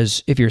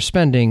 Whereas if you're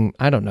spending,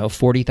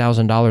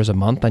 $40,000 a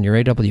month on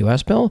your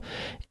AWS bill,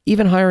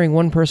 even hiring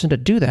one person to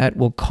do that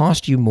will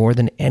cost you more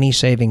than any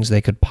savings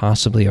they could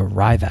possibly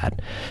arrive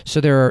at. So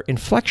there are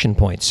inflection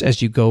points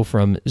as you go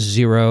from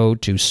 0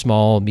 to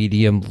small,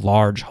 medium,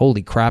 large,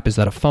 holy crap, is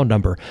that a phone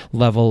number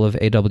level of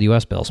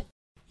AWS bills.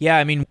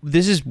 Yeah,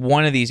 this is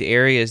one of these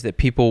areas that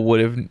people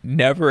would have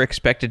never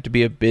expected to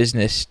be a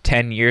business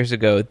 10 years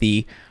ago,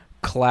 the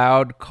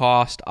cloud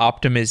cost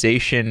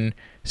optimization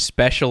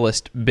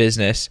specialist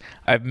business.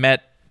 I've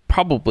met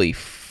probably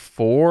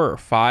 4 or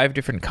 5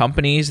 different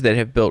companies that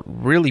have built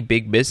really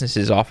big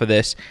businesses off of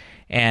this,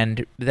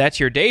 and that's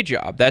your day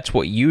job. That's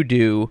what you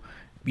do,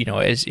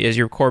 as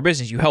your core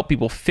business. You help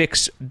people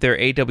fix their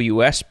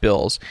AWS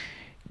bills.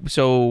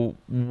 So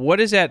what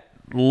does that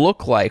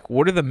look like?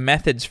 What are the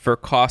methods for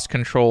cost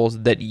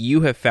controls that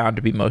you have found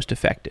to be most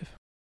effective?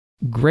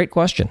 Great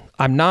question.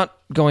 I'm not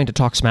going to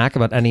talk smack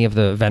about any of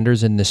the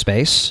vendors in this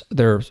space.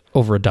 There's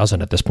over a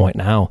dozen at this point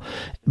now,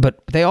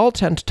 but they all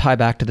tend to tie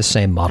back to the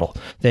same model.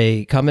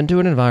 They come into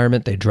an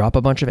environment, they drop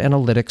a bunch of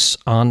analytics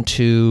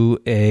onto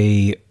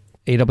a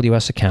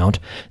AWS account.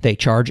 They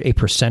charge a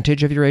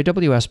percentage of your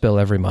AWS bill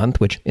every month,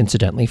 which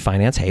incidentally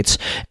finance hates.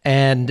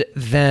 And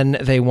then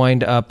they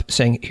wind up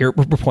saying, here,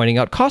 we're pointing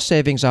out cost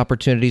savings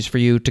opportunities for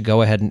you to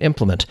go ahead and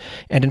implement.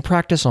 And in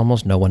practice,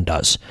 almost no one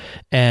does.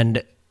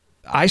 And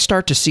I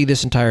start to see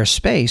this entire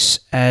space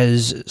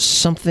as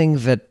something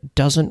that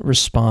doesn't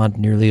respond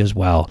nearly as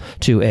well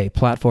to a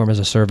platform as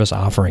a service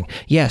offering.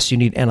 Yes, you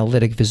need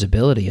analytic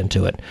visibility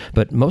into it,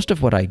 but most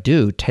of what I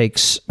do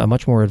takes a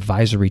much more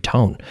advisory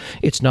tone.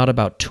 It's not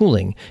about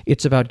tooling.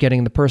 It's about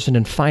getting the person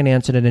in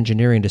finance and in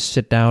engineering to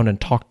sit down and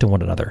talk to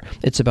one another.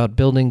 It's about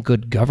building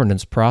good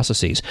governance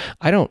processes.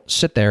 I don't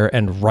sit there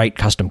and write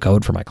custom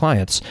code for my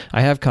clients.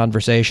 I have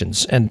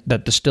conversations, and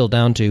that distill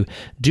down to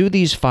do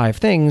these 5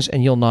 things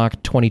and you'll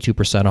knock 22%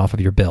 off of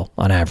your bill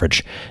on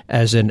average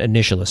as an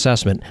initial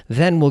assessment.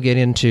 Then we'll get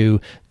into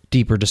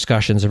deeper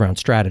discussions around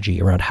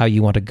strategy, around how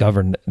you want to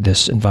govern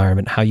this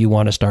environment, how you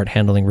want to start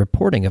handling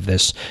reporting of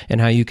this,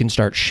 and how you can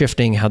start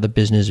shifting how the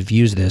business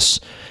views this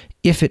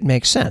if it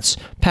makes sense.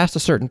 Past a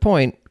certain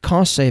point,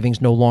 cost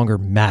savings no longer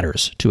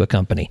matters to a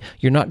company.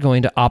 You're not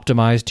going to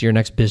optimize to your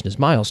next business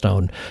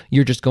milestone.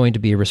 You're just going to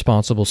be a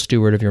responsible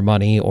steward of your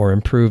money or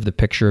improve the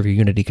picture of your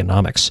unit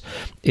economics.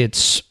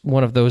 It's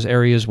one of those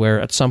areas where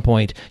at some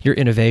point your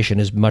innovation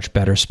is much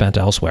better spent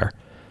elsewhere.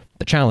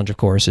 The challenge, of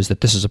course, is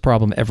that this is a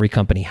problem every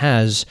company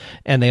has,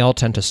 and they all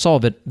tend to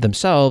solve it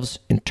themselves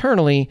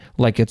internally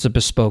like it's a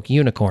bespoke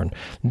unicorn.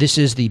 This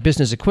is the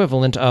business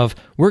equivalent of,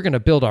 we're going to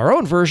build our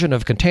own version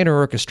of container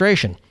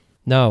orchestration.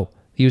 No,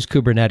 use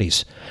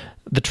Kubernetes.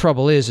 The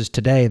trouble is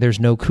today there's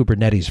no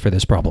Kubernetes for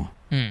this problem.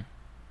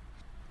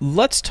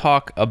 Let's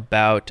talk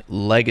about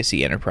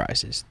legacy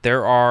enterprises.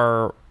 There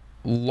are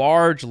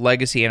large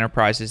legacy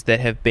enterprises that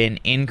have been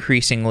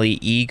increasingly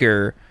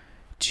eager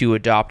to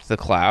adopt the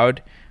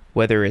cloud,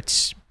 whether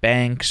it's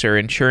banks or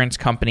insurance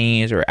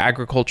companies or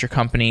agriculture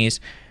companies.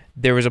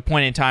 There was a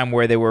point in time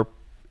where they were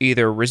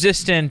either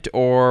resistant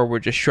or were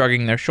just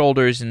shrugging their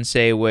shoulders and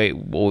say, wait,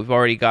 well, we've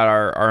already got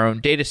our own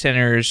data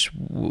centers.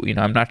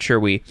 I'm not sure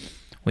we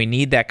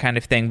need that kind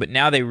of thing. But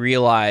now they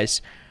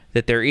realize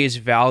that there is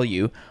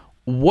value.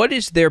 What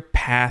is their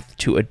path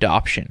to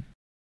adoption?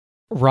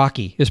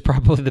 Rocky is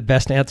probably the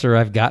best answer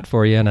I've got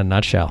for you in a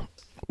nutshell.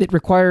 It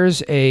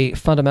requires a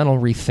fundamental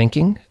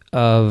rethinking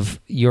of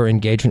your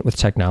engagement with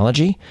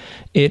technology.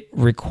 It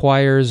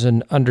requires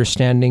an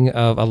understanding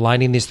of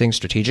aligning these things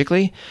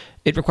strategically.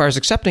 It requires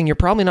accepting you're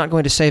probably not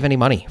going to save any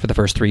money for the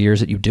first 3 years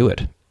that you do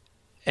it.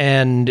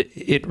 And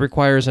it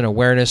requires an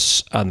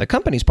awareness on the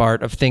company's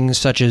part of things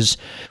such as,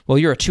 well,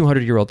 you're a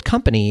 200-year-old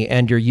company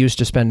and you're used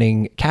to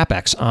spending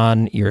CapEx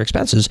on your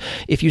expenses.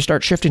 If you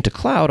start shifting to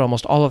cloud,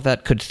 almost all of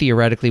that could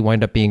theoretically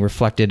wind up being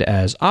reflected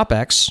as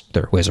OpEx.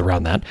 There are ways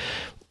around that.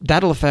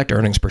 That'll affect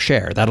earnings per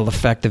share. That'll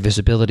affect the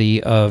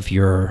visibility of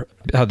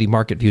how the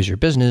market views your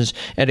business,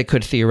 and it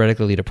could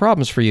theoretically lead to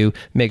problems for you.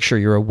 Make sure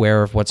you're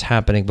aware of what's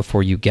happening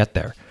before you get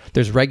there.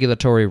 There's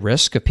regulatory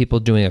risk of people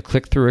doing a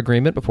click-through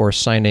agreement before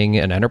signing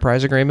an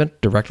enterprise agreement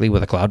directly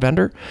with a cloud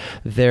vendor.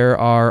 There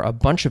are a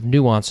bunch of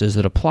nuances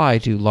that apply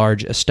to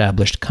large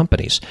established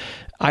companies.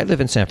 I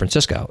live in San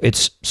Francisco.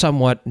 It's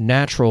somewhat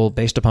natural,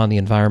 based upon the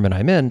environment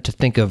I'm in, to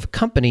think of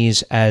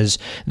companies as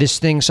this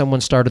thing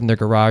someone started in their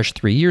garage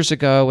 3 years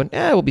ago, and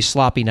we'll be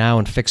sloppy now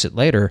and fix it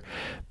later.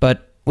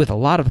 But with a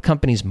lot of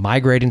companies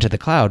migrating to the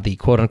cloud, the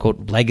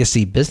quote-unquote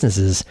legacy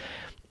businesses,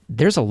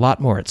 there's a lot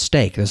more at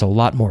stake. There's a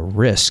lot more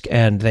risk,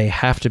 and they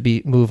have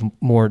to move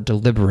more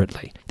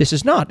deliberately. This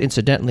is not,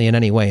 incidentally, in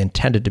any way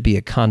intended to be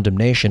a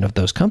condemnation of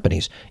those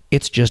companies.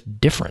 It's just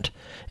different.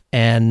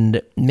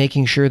 And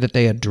making sure that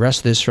they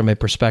address this from a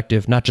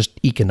perspective, not just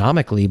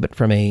economically, but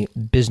from a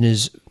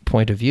business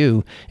point of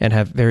view, and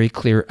have very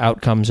clear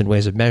outcomes and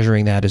ways of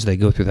measuring that as they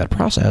go through that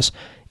process,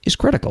 is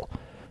critical.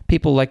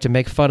 People like to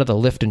make fun of the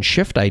lift and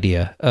shift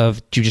idea of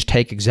you just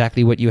take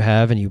exactly what you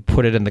have and you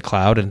put it in the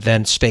cloud, and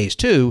then phase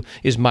 2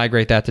 is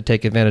migrate that to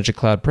take advantage of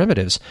cloud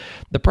primitives.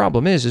 The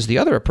problem is the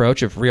other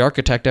approach of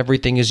re-architect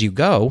everything as you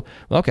go.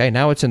 Okay,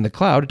 now it's in the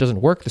cloud. It doesn't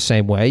work the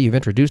same way. You've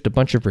introduced a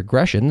bunch of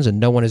regressions and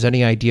no one has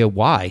any idea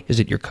why. Is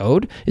it your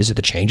code? Is it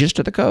the changes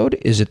to the code?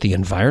 Is it the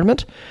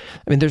environment?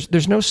 I mean,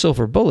 there's no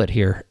silver bullet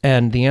here.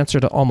 And the answer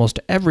to almost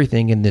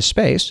everything in this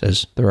space,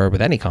 as there are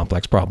with any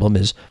complex problem,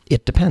 is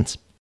it depends.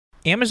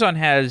 Amazon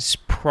has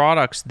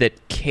products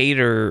that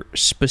cater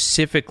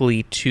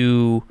specifically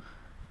to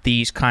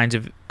these kinds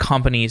of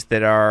companies they've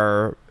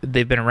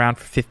been around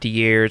for 50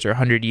 years or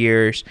 100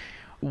 years.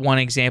 One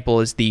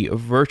example is the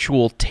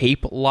virtual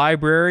tape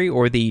library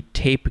or the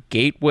tape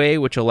gateway,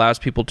 which allows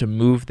people to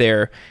move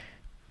their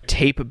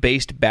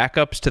tape-based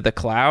backups to the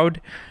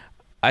cloud.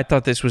 I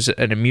thought this was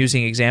an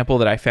amusing example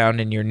that I found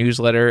in your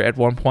newsletter at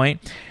one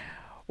point.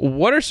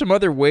 What are some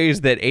other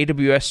ways that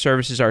AWS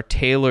services are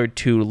tailored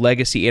to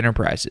legacy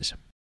enterprises?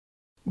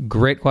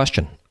 Great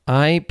question.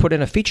 I put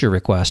in a feature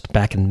request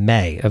back in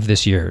May of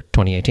this year,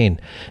 2018,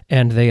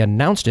 and they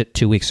announced it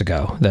 2 weeks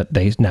ago that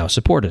they now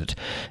supported it.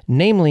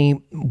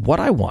 Namely, what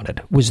I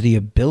wanted was the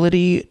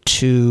ability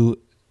to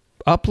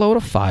upload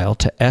a file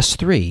to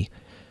S3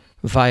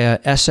 via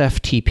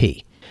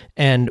SFTP.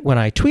 And when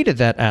I tweeted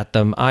that at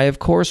them, I, of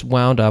course,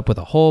 wound up with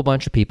a whole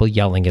bunch of people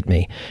yelling at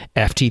me.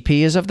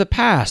 FTP is of the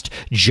past.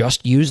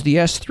 Just use the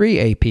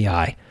S3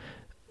 API.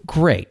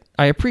 Great.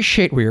 I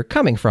appreciate where you're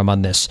coming from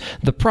on this.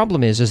 The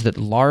problem is that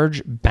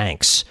large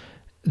banks,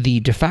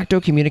 the de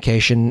facto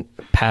communication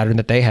pattern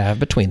that they have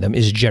between them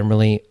is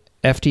generally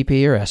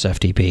FTP or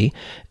SFTP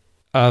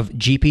of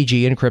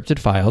GPG encrypted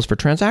files for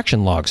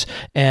transaction logs.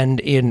 And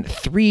in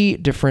 3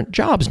 different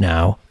jobs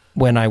now,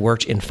 when I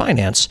worked in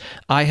finance,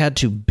 I had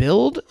to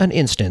build an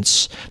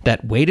instance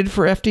that waited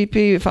for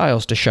FTP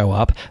files to show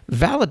up,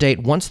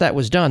 validate once that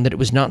was done that it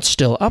was not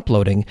still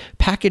uploading,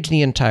 package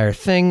the entire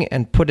thing,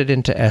 and put it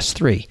into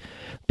S3.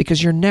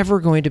 Because you're never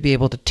going to be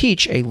able to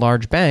teach a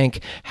large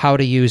bank how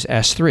to use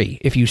S3.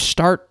 If you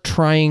start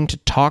trying to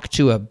talk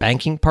to a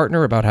banking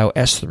partner about how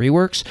S3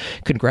 works,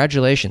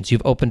 congratulations,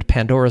 you've opened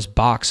Pandora's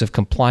box of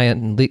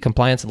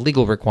compliance and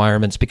legal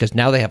requirements, because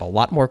now they have a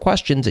lot more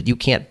questions that you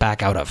can't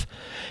back out of.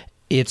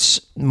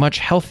 It's much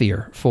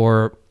healthier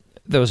for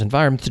those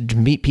environments to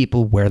meet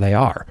people where they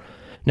are.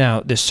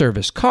 Now, this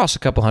service costs a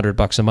couple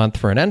 $100 a month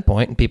for an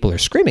endpoint, and people are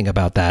screaming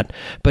about that,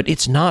 but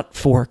it's not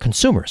for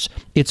consumers.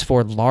 It's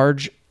for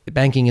large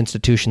banking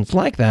institutions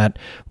like that,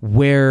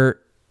 where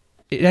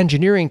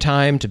engineering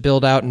time to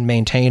build out and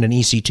maintain an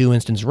EC2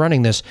 instance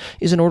running this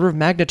is an order of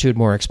magnitude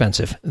more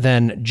expensive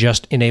than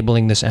just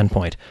enabling this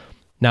endpoint.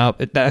 Now,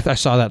 I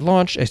saw that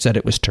launch. I said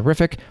it was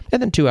terrific.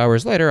 And then 2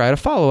 hours later, I had a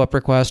follow-up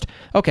request.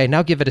 Okay,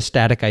 now give it a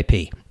static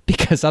IP,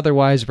 because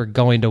otherwise we're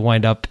going to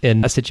wind up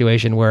in a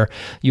situation where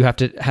you have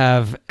to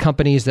have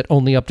companies that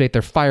only update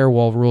their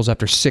firewall rules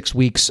after 6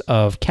 weeks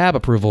of CAB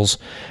approvals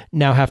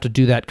now have to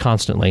do that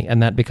constantly,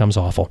 and that becomes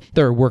awful.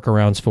 There are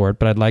workarounds for it,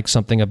 but I'd like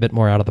something a bit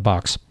more out of the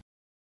box.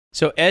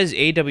 So as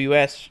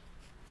AWS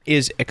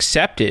is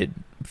accepted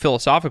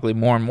philosophically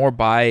more and more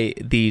by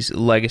these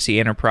legacy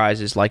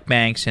enterprises like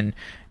banks, and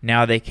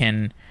now the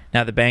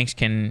banks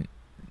can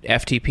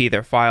FTP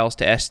their files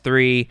to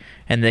S3,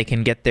 and they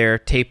can get their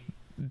tape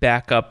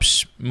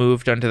backups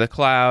moved onto the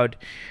cloud.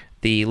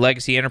 The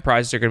legacy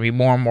enterprises are going to be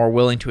more and more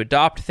willing to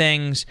adopt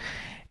things.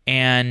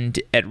 And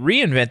at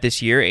reInvent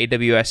this year,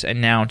 AWS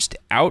announced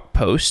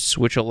Outposts,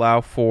 which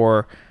allow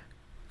for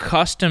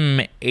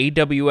custom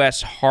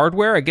AWS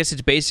hardware. I guess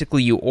it's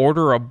basically you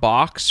order a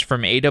box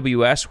from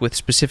AWS with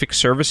specific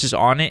services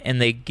on it, and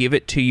they give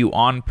it to you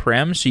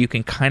on-prem, so you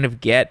can kind of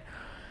get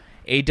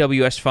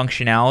AWS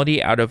functionality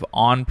out of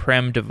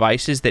on-prem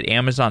devices that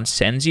Amazon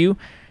sends you.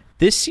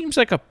 This seems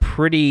like a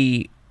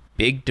pretty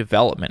big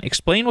development.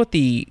 Explain what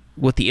the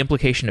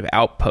implication of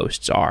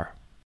Outposts are.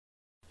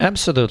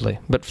 Absolutely.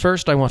 But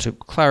first, I want to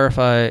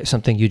clarify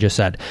something you just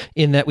said,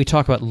 in that we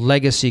talk about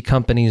legacy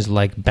companies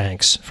like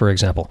banks, for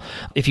example.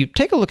 If you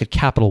take a look at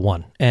Capital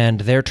One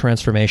and their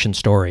transformation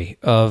story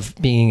of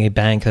being a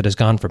bank that has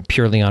gone from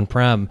purely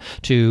on-prem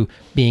to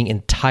being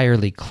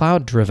entirely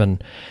cloud-driven,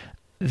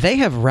 they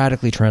have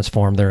radically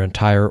transformed their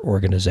entire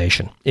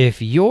organization. If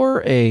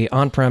you're a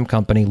on-prem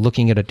company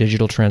looking at a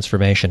digital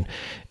transformation,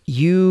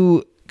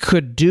 you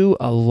could do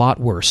a lot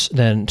worse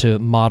than to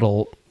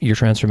model your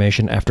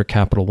transformation after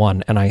Capital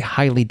One, and I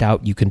highly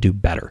doubt you can do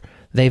better.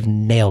 They've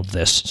nailed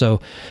this. So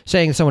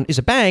saying someone is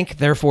a bank,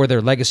 therefore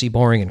they're legacy,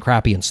 boring, and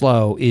crappy and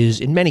slow is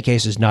in many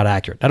cases not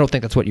accurate. I don't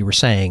think that's what you were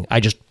saying. I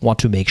just want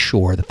to make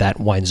sure that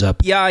winds up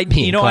being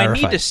clarified. I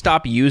need to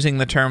stop using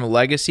the term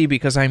legacy,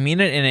 because I mean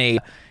it in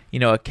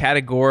a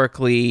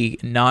categorically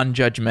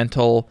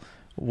non-judgmental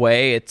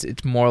way.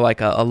 It's more like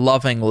a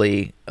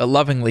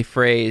lovingly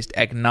phrased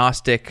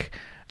agnostic,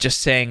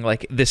 just saying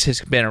like this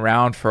has been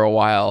around for a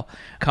while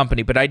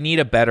company, but I need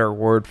a better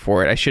word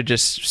for it. I should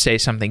just say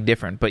something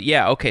different. But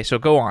yeah, okay, so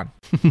go on.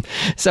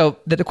 So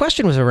the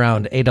question was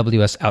around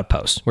AWS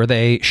Outposts, where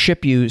they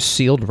ship you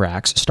sealed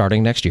racks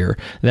starting next year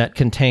that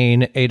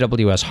contain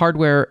AWS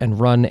hardware and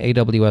run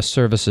AWS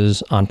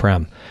services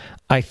on-prem.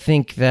 I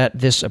think that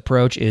this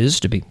approach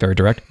is, to be very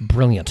direct,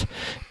 brilliant.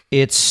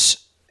 It's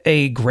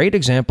a great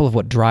example of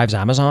what drives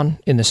Amazon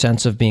in the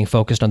sense of being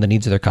focused on the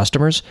needs of their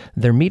customers.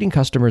 They're meeting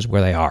customers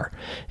where they are,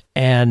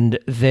 and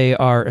they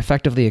are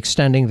effectively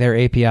extending their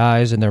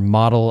APIs and their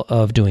model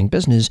of doing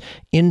business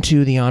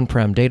into the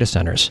on-prem data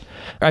centers.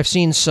 I've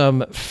seen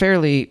some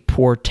fairly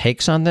poor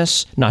takes on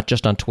this, not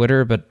just on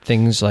Twitter, but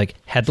things like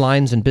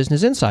headlines and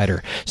Business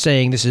Insider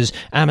saying this is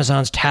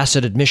Amazon's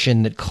tacit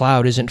admission that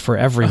cloud isn't for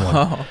everyone.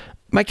 Oh.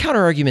 My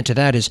counter-argument to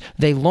that is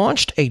they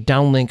launched a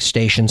downlink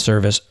station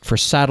service for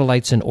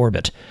satellites in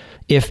orbit.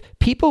 If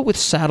people with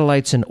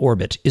satellites in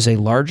orbit is a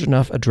large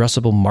enough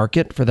addressable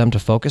market for them to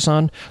focus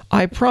on,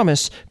 I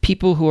promise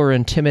people who are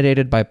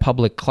intimidated by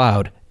public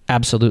cloud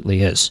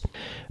absolutely is.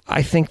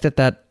 I think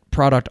that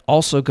product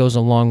also goes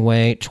a long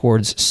way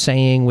towards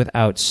saying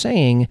without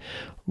saying,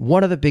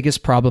 one of the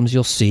biggest problems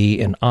you'll see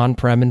in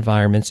on-prem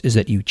environments is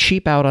that you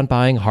cheap out on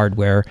buying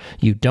hardware,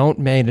 you don't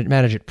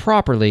manage it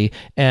properly,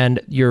 and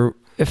your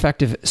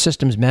effective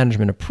systems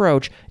management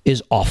approach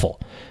is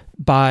awful.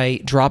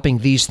 By dropping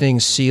these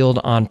things sealed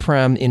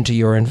on-prem into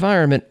your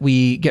environment,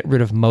 we get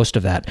rid of most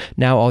of that.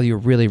 Now all you're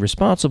really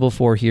responsible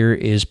for here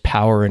is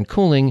power and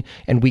cooling,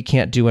 and we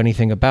can't do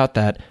anything about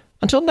that.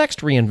 until next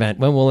reInvent,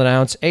 when we'll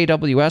announce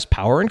AWS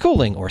Power and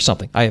Cooling or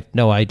something. I have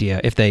no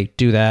idea. If they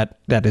do that,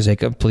 that is a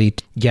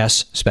complete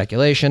guess,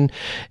 speculation.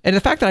 And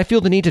the fact that I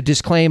feel the need to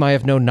disclaim I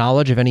have no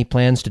knowledge of any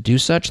plans to do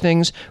such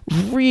things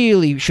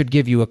really should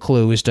give you a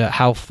clue as to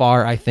how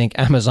far I think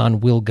Amazon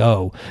will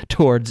go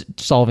towards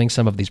solving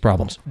some of these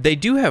problems. They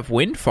do have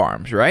wind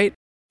farms, right?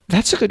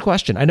 That's a good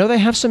question. I know they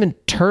have some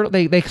internal.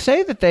 They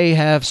say that they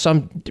have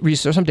some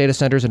data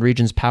centers and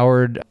regions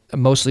powered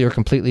mostly or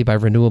completely by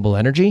renewable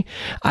energy.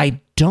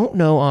 I don't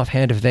know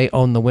offhand if they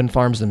own the wind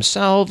farms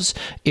themselves,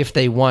 if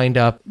they wind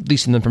up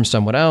leasing them from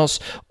someone else,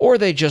 or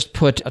they just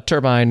put a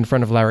turbine in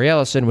front of Larry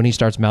Ellison when he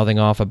starts mouthing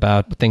off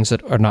about things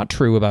that are not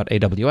true about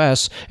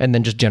AWS, and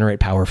then just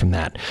generate power from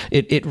that.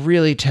 It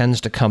really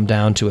tends to come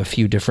down to a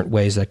few different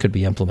ways that could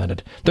be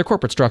implemented. Their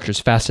corporate structure is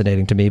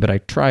fascinating to me, but I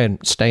try and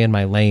stay in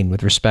my lane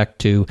with respect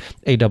to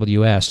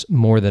AWS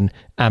more than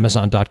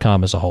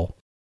Amazon.com as a whole.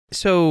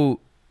 So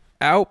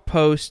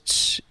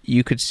Outposts,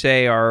 you could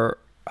say, are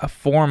a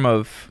form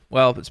of,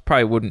 well, it's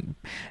probably wouldn't,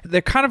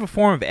 they're kind of a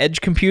form of edge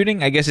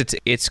computing. I guess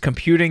it's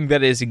computing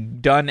that is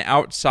done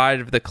outside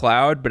of the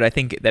cloud, but I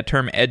think that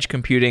term edge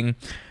computing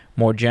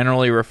more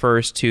generally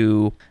refers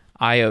to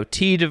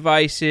IoT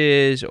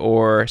devices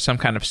or some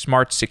kind of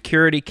smart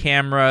security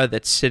camera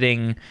that's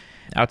sitting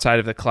outside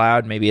of the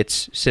cloud. Maybe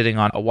it's sitting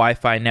on a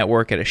Wi-Fi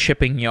network at a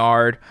shipping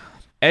yard.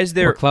 Or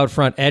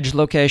CloudFront edge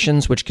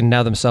locations, which can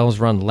now themselves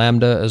run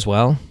Lambda as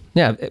well.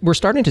 Yeah, we're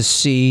starting to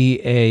see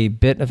a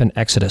bit of an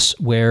exodus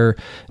where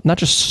not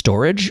just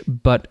storage,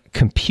 but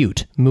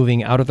compute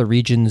moving out of the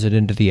regions and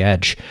into the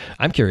edge.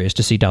 I'm curious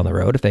to see down the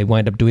road if they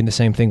wind up doing the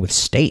same thing with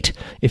state.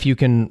 If you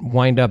can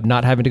wind up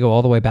not having to go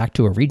all the way back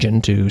to a region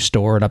to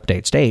store and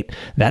update state,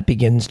 that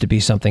begins to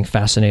be something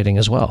fascinating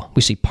as well.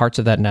 We see parts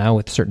of that now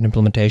with certain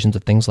implementations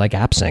of things like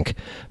AppSync,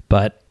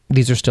 but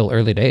these are still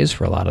early days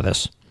for a lot of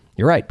this.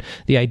 You're right.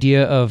 The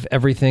idea of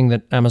everything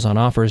that Amazon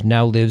offers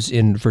now lives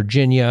in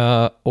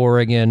Virginia,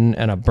 Oregon,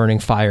 and a burning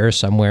fire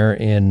somewhere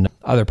in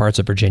other parts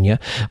of Virginia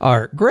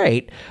are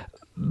great.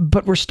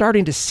 But we're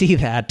starting to see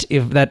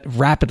that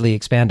rapidly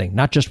expanding,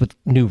 not just with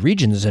new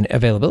regions and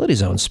availability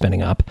zones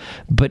spinning up,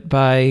 but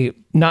by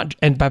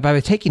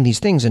taking these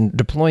things and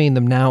deploying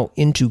them now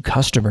into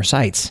customer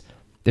sites.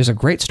 There's a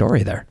great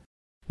story there.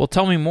 Well,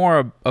 tell me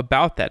more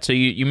about that. So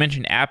you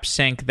mentioned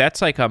AppSync.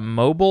 That's like a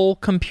mobile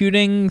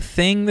computing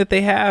thing that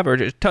they have? Or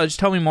just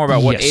tell me more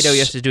about what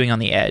AWS is doing on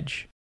the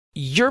edge.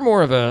 You're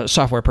more of a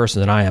software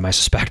person than I am, I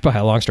suspect, by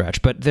a long stretch.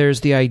 But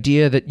there's the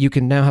idea that you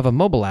can now have a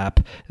mobile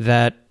app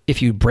that if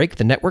you break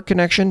the network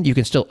connection, you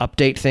can still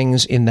update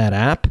things in that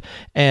app.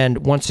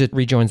 And once it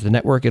rejoins the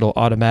network, it'll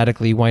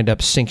automatically wind up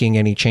syncing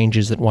any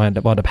changes that wind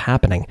up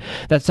happening.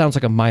 That sounds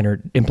like a minor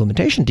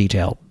implementation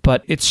detail,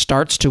 but it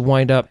starts to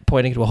wind up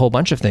pointing to a whole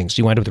bunch of things.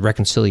 You wind up with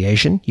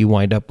reconciliation. You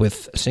wind up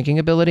with syncing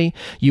ability.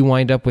 You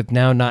wind up with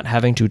now not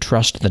having to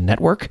trust the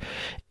network.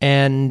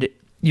 And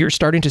you're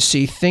starting to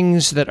see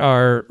things that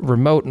are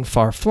remote and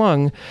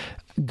far-flung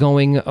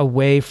going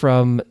away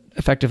from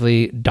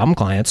effectively dumb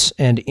clients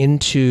and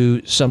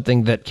into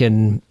something that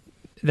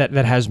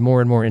has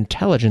more and more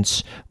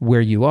intelligence where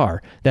you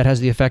are. That has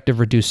the effect of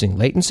reducing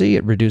latency.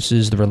 It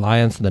reduces the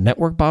reliance on the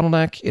network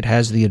bottleneck. It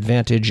has the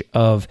advantage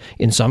of,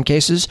 in some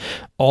cases,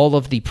 all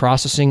of the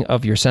processing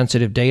of your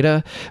sensitive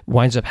data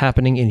winds up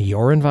happening in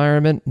your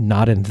environment,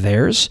 not in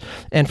theirs.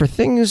 And for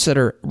things that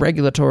are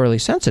regulatorily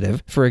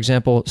sensitive, for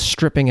example,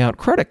 stripping out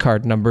credit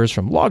card numbers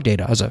from log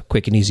data as a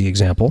quick and easy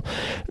example,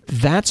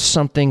 that's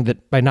something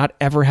that by not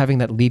ever having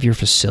that leave your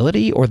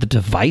facility or the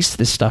device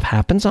this stuff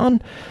happens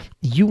on,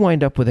 you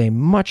wind up with a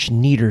much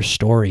neater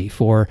story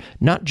for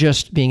not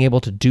just being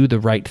able to do the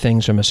right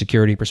things from a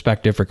security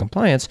perspective for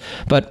compliance,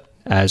 but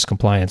as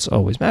compliance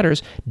always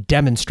matters,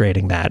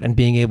 demonstrating that and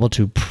being able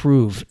to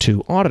prove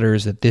to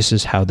auditors that this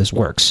is how this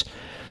works.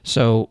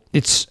 So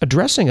it's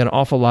addressing an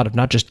awful lot of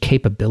not just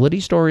capability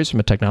stories from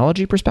a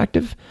technology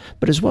perspective,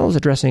 but as well as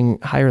addressing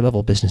higher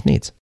level business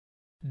needs.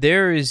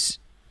 There is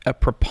a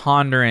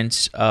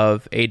preponderance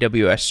of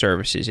AWS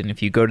services, and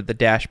if you go to the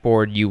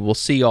dashboard, you will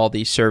see all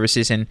these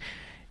services, and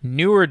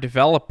newer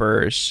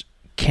developers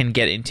can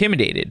get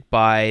intimidated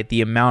by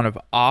the amount of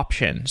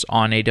options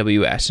on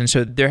AWS. And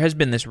so there has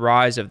been this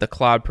rise of the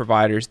cloud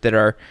providers that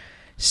are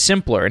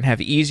simpler and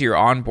have easier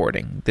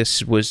onboarding.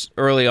 This was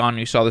early on,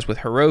 you saw this with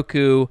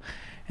Heroku,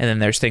 and then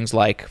there's things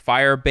like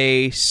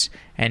Firebase,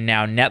 and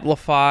now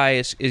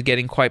Netlify is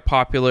getting quite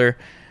popular.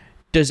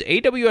 Does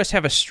AWS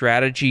have a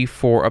strategy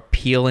for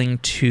appealing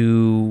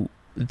to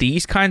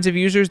these kinds of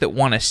users that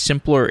want a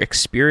simpler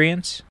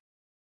experience?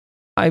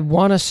 I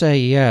want to say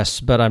yes,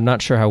 but I'm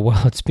not sure how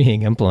well it's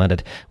being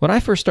implemented. When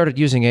I first started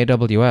using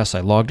AWS,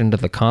 I logged into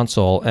the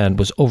console and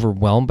was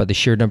overwhelmed by the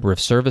sheer number of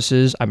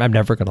services. I'm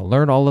never going to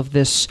learn all of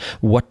this.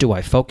 What do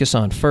I focus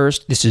on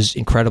first? This is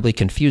incredibly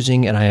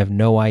confusing, and I have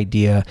no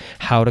idea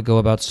how to go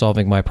about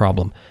solving my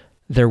problem.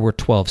 There were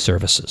 12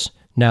 services.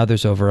 Now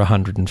there's over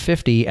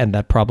 150, and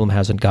that problem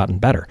hasn't gotten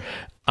better.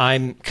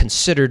 I'm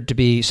considered to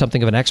be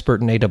something of an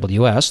expert in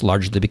AWS,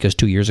 largely because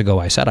 2 years ago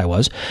I said I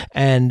was.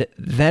 And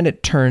then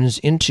it turns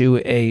into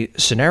a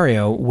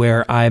scenario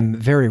where I'm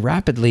very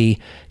rapidly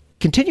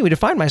continuing to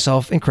find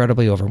myself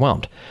incredibly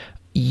overwhelmed.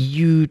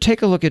 You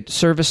take a look at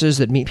services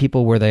that meet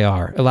people where they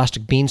are.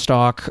 Elastic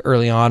Beanstalk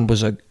early on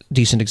was a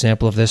decent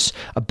example of this.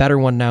 A better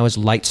one now is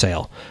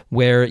Lightsail,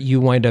 where you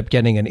wind up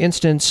getting an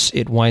instance.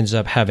 It winds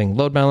up having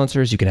load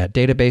balancers. You can add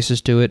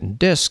databases to it and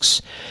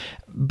disks,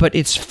 but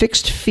it's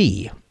fixed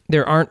fee.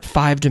 There aren't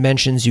 5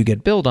 dimensions you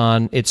get billed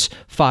on. It's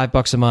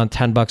 $5 a month,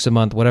 $10 a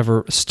month,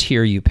 whatever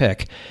tier you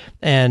pick.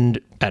 And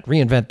at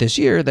reInvent this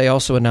year, they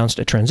also announced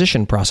a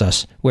transition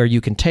process where you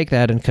can take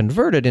that and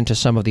convert it into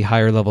some of the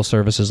higher level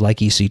services like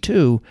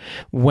EC2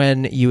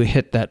 when you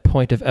hit that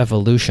point of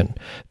evolution.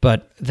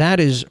 But that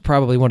is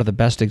probably one of the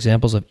best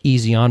examples of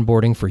easy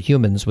onboarding for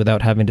humans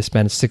without having to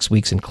spend 6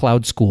 weeks in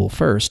cloud school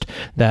first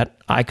that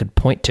I could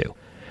point to.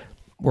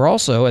 We're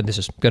also, and this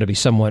is going to be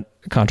somewhat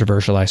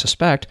controversial, I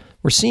suspect,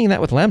 we're seeing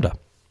that with Lambda.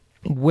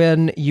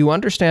 When you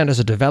understand as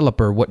a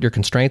developer what your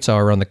constraints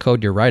are on the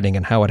code you're writing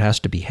and how it has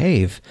to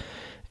behave,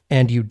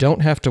 and you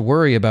don't have to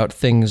worry about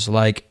things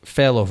like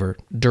failover,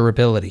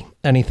 durability,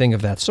 anything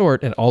of that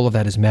sort, and all of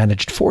that is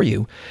managed for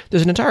you,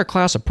 there's an entire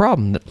class of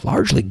problem that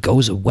largely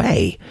goes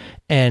away,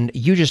 and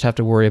you just have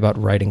to worry about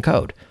writing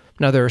code.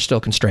 Now, there are still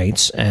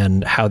constraints,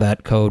 and how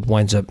that code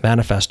winds up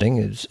manifesting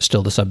is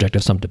still the subject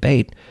of some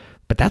debate,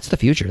 but that's the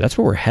future. That's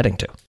where we're heading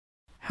to.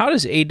 How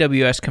does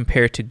AWS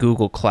compare to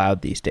Google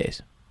Cloud these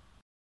days?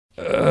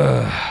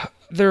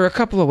 There are a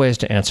couple of ways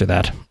to answer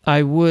that.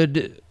 I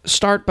would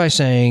start by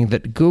saying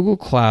that Google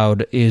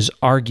Cloud is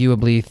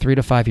arguably 3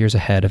 to 5 years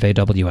ahead of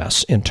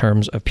AWS in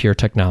terms of pure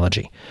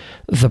technology.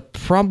 The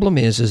problem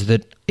is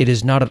that it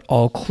is not at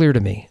all clear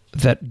to me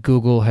that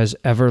Google has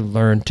ever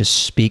learned to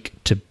speak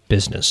to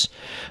business.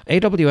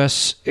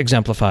 AWS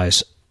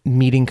exemplifies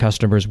meeting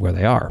customers where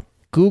they are.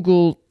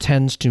 Google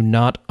tends to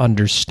not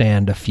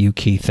understand a few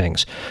key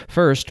things.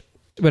 First,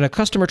 when a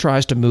customer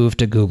tries to move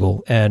to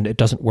Google and it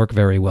doesn't work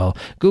very well,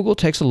 Google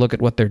takes a look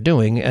at what they're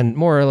doing and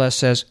more or less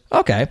says,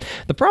 okay,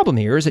 the problem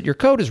here is that your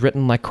code is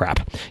written like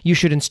crap. You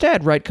should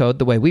instead write code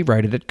the way we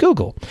write it at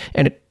Google.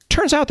 And it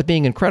turns out that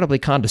being incredibly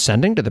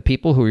condescending to the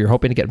people who you're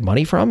hoping to get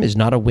money from is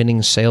not a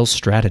winning sales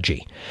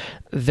strategy.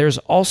 There's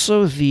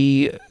also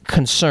the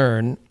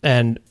concern,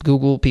 and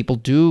Google people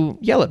do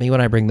yell at me when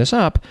I bring this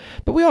up,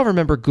 but we all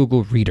remember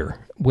Google Reader,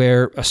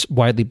 where a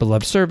widely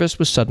beloved service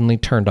was suddenly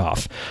turned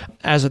off.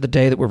 As of the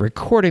day that we're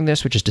recording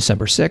this, which is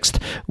December 6th,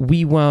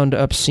 we wound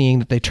up seeing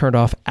that they turned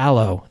off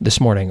Allo this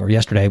morning or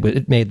yesterday.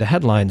 It made the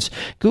headlines.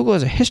 Google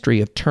has a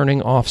history of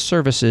turning off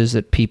services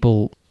that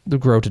people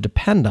grow to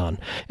depend on.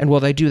 And while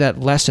they do that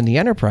less in the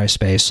enterprise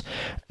space,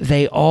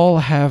 they all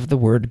have the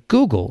word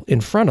Google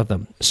in front of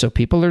them. So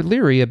people are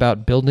leery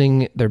about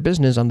building their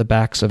business on the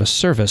backs of a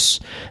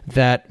service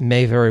that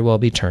may very well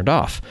be turned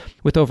off.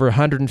 With over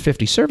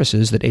 150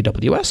 services that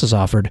AWS has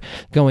offered,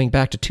 going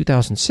back to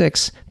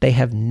 2006, they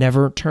have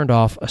never turned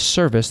off a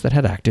service that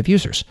had active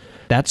users.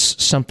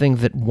 That's something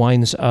that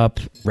winds up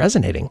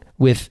resonating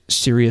with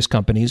serious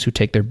companies who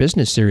take their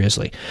business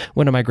seriously.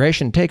 When a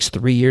migration takes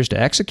 3 years to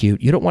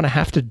execute, you don't want to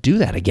have to do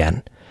that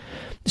again.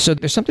 So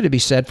there's something to be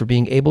said for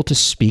being able to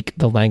speak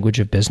the language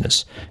of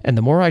business. And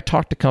the more I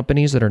talk to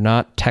companies that are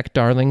not tech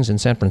darlings in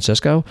San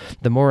Francisco,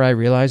 the more I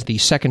realize the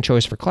second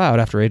choice for cloud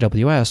after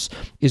AWS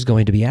is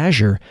going to be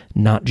Azure,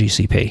 not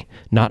GCP.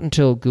 Not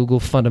until Google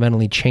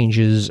fundamentally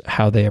changes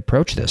how they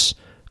approach this.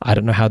 I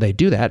don't know how they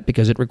do that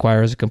because it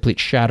requires a complete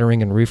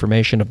shattering and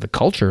reformation of the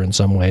culture in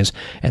some ways,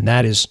 and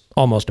that is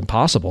almost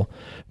impossible.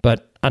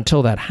 But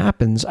until that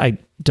happens, I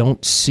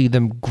don't see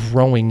them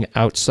growing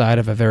outside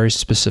of a very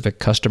specific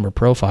customer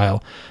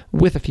profile,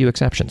 with a few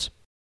exceptions.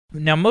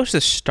 Now, most of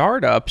the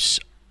startups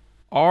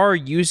are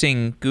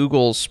using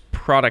Google's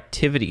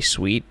productivity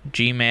suite,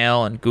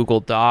 Gmail and Google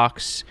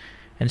Docs,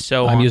 and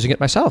so on. I'm using it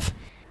myself.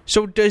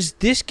 So does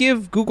this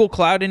give Google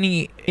Cloud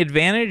any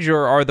advantage,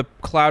 or are the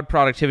cloud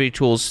productivity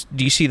tools,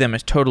 do you see them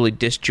as totally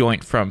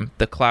disjoint from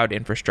the cloud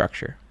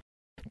infrastructure?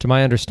 To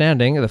my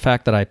understanding, the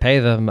fact that I pay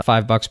them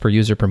 $5 per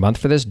user per month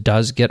for this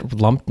does get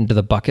lumped into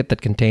the bucket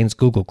that contains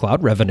Google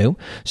Cloud revenue.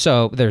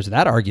 So there's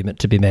that argument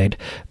to be made.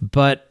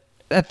 But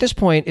at this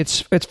point,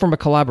 it's from a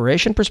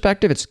collaboration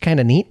perspective, it's kind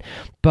of neat.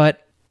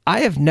 But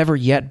I have never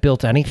yet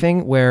built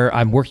anything where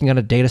I'm working on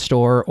a data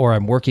store or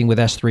I'm working with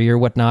S3 or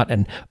whatnot,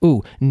 and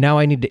now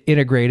I need to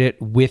integrate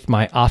it with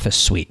my Office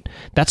suite.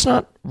 That's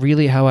not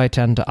really how I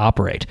tend to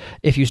operate.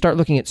 If you start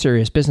looking at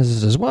serious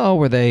businesses as well,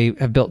 where they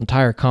have built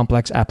entire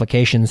complex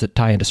applications that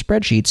tie into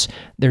spreadsheets,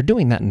 they're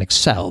doing that in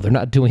Excel. They're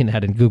not doing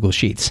that in Google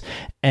Sheets.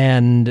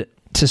 And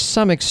to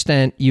some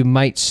extent, you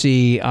might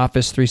see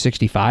Office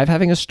 365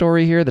 having a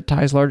story here that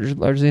ties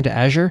largely into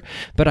Azure,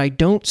 but I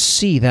don't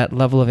see that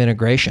level of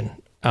integration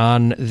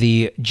on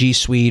the G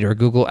Suite or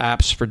Google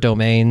Apps for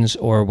Domains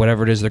or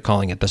whatever it is they're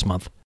calling it this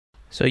month.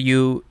 So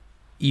you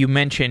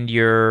mentioned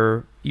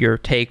your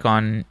take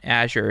on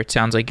Azure. It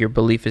sounds like your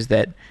belief is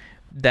that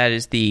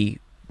is going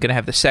to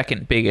have the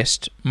second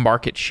biggest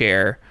market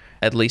share,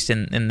 at least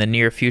in the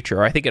near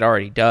future. I think it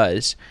already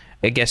does.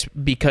 I guess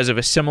because of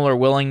a similar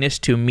willingness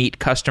to meet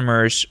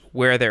customers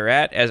where they're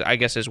at,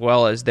 as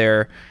well as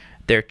their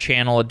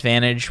channel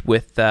advantage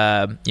with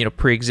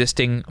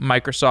pre-existing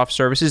Microsoft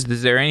services.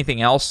 Is there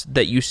anything else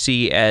that you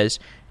see as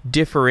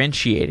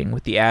differentiating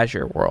with the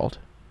Azure world?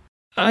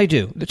 I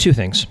do. The two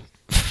things.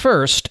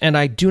 First, and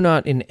I do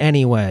not in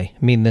any way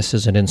mean this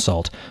as an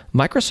insult,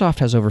 Microsoft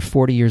has over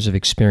 40 years of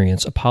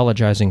experience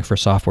apologizing for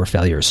software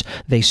failures.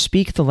 They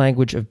speak the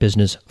language of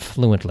business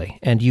fluently,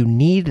 and you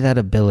need that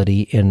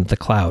ability in the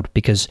cloud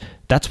because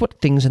that's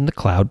what things in the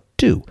cloud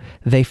do.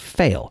 They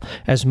fail.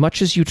 As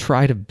much as you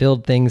try to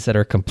build things that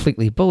are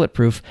completely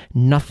bulletproof,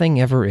 nothing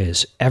ever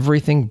is.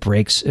 Everything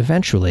breaks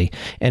eventually.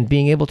 And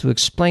being able to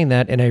explain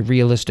that in a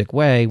realistic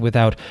way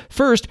without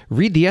first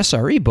read the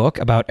SRE book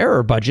about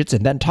error budgets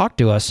and then talk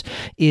to us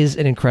is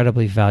an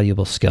incredibly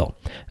valuable skill.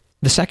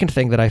 The second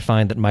thing that I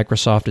find that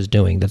Microsoft is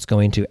doing that's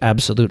going to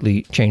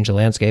absolutely change the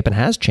landscape and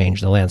has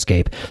changed the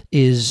landscape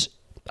is,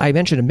 I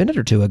mentioned a minute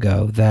or two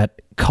ago that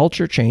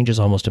culture change is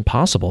almost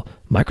impossible.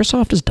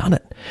 Microsoft has done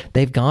it.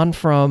 They've gone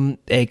from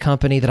a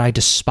company that I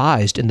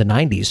despised in the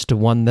 90s to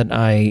one that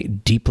I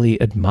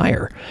deeply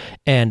admire.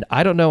 And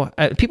I don't know,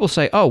 people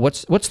say, oh,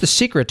 what's the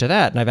secret to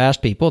that? And I've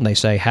asked people and they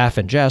say half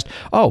in jest,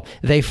 oh,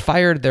 they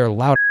fired their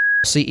loud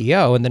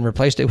CEO and then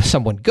replaced it with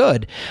someone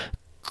good.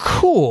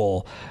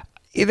 Cool.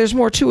 There's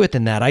more to it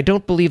than that. I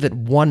don't believe that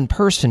one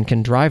person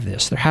can drive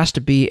this. There has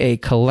to be a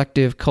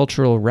collective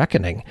cultural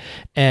reckoning.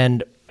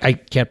 And I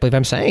can't believe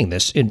I'm saying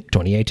this. In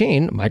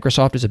 2018,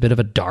 Microsoft is a bit of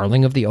a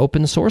darling of the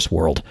open source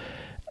world.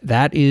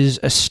 That is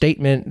a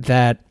statement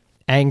that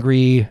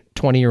angry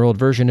 20-year-old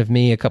version of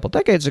me a couple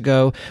decades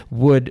ago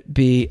would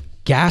be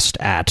gasped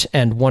at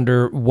and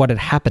wonder what had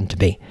happened to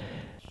me.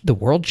 The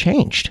world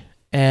changed.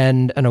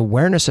 And an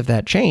awareness of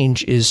that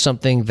change is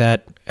something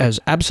that has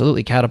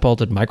absolutely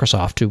catapulted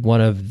Microsoft to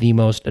one of the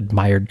most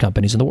admired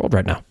companies in the world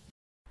right now.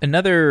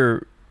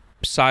 Another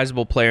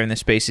sizable player in this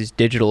space is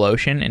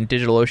DigitalOcean, and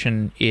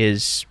DigitalOcean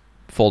is,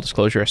 full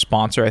disclosure, a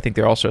sponsor. I think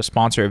they're also a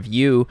sponsor of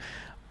you.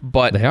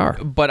 But they are.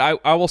 But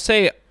I will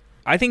say,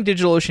 I think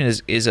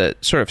DigitalOcean is a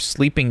sort of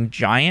sleeping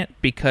giant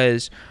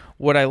because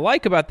what I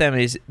like about them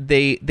is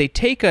they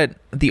take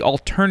the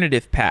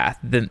alternative path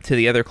to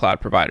the other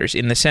cloud providers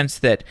in the sense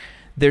that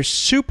they're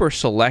super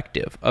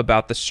selective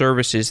about the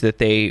services that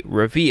they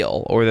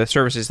reveal or the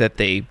services that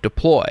they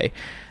deploy,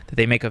 that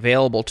they make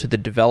available to the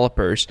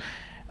developers.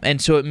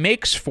 And so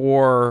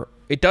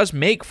it does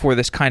make for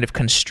this kind of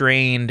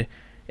constrained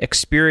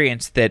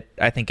experience that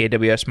I think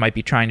AWS might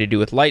be trying to do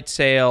with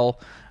Lightsail.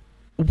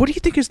 What do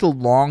you think is the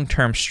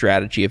long-term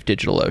strategy of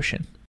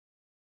DigitalOcean?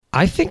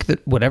 I think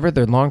that whatever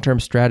their long-term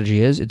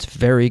strategy is, it's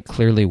very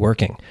clearly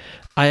working.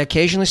 I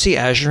occasionally see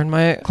Azure in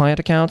my client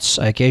accounts.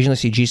 I occasionally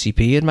see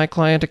GCP in my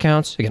client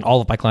accounts. Again, all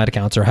of my client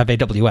accounts have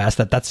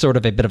AWS. That's sort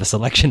of a bit of a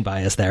selection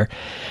bias there.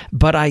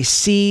 But I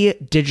see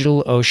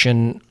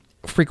DigitalOcean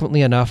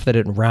frequently enough that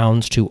it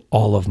rounds to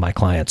all of my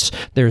clients.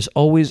 There's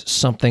always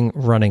something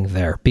running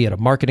there, be it a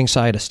marketing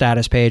site, a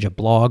status page, a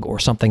blog, or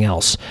something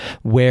else,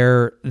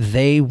 where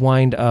they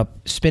wind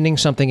up spinning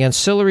something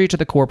ancillary to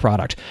the core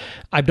product.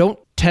 I don't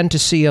tend to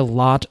see a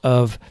lot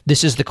of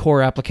this is the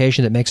core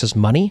application that makes us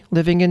money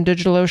living in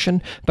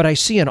DigitalOcean, but I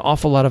see an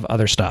awful lot of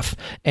other stuff.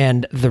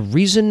 And the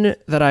reason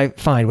that I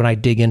find when I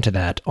dig into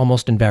that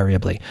almost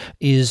invariably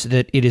is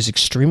that it is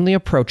extremely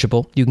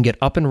approachable. You can get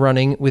up and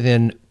running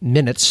within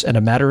minutes and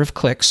a matter of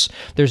clicks.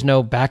 There's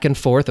no back and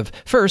forth of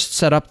first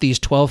set up these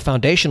 12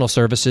 foundational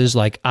services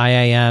like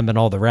IAM and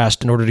all the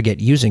rest in order to get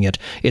using it.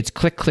 It's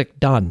click,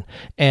 click, done.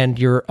 And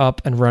you're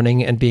up and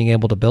running and being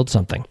able to build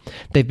something.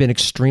 They've been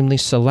extremely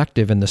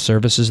selective in the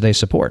services they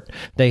support.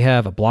 They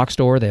have a block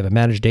store, they have a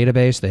managed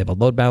database, they have a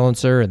load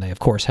balancer, and they of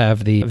course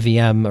have the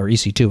VM or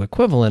EC2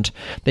 equivalent.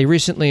 They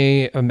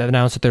recently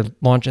announced that they're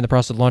in the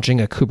process of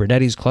launching a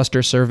Kubernetes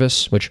cluster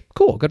service, which,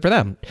 cool, good for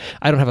them.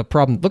 I don't have a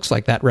problem that looks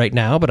like that right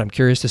now, but I'm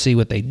curious to see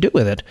what they do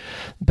with it.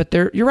 But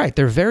you're right,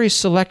 they're very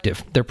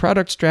selective. Their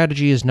product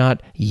strategy is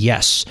not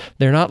yes.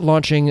 They're not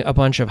launching a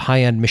bunch of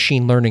high-end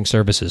machine learning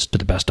services, to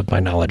the best of my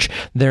knowledge.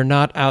 They're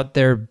not out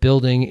there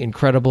building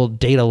incredible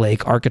data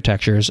lake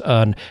architectures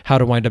on how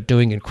to wind up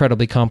doing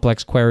incredibly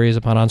complex queries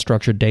upon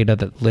unstructured data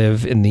that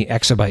live in the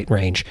exabyte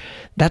range.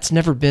 That's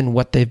never been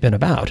what they've been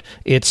about.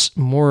 It's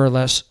more or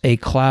less a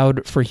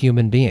cloud for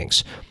human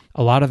beings.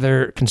 A lot of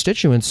their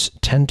constituents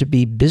tend to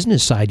be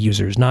business side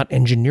users, not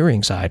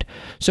engineering side.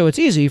 So it's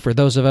easy for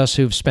those of us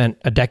who've spent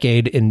a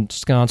decade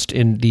ensconced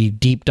in the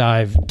deep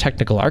dive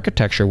technical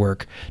architecture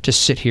work to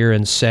sit here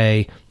and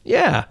say,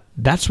 yeah,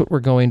 that's what we're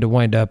going to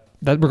wind up,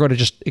 that we're going to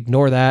just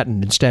ignore that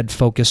and instead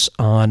focus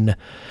on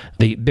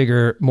the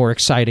bigger, more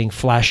exciting,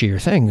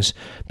 flashier things.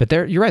 But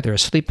you're right, they're a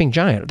sleeping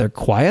giant. They're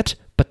quiet,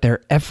 but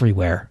they're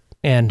everywhere.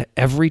 And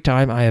every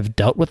time I have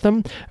dealt with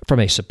them, from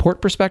a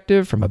support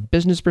perspective, from a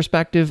business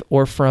perspective,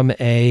 or from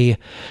the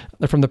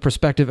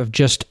perspective of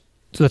just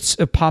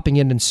popping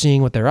in and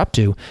seeing what they're up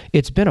to,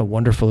 it's been a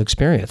wonderful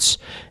experience.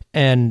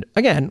 And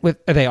again,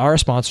 they are a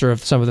sponsor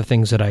of some of the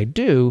things that I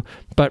do,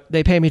 but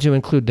they pay me to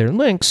include their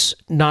links,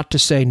 not to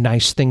say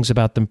nice things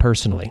about them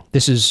personally.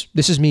 This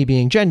is me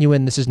being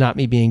genuine. This is not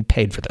me being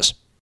paid for this.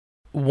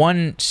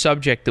 One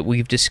subject that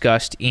we've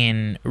discussed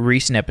in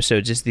recent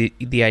episodes is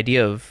the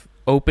idea of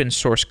open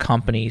source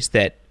companies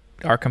that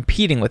are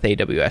competing with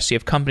AWS. So you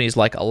have companies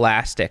like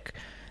Elastic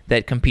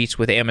that competes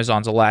with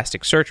Amazon's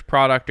Elasticsearch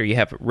product, or you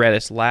have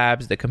Redis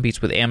Labs that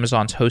competes with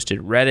Amazon's hosted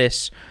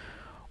Redis.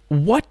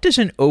 What does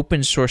an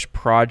open source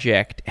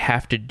project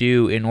have to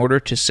do in order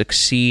to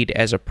succeed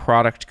as a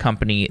product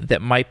company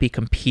that might be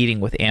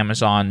competing with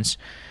Amazon's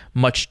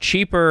much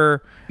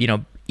cheaper,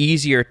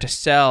 easier to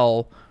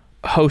sell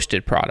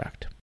hosted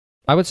product?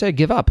 I would say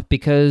give up,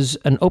 because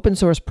an open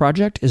source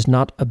project is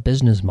not a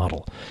business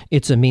model.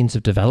 It's a means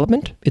of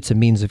development. It's a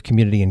means of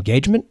community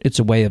engagement. It's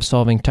a way of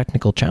solving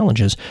technical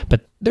challenges.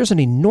 But there's an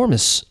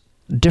enormous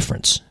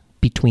difference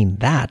between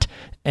that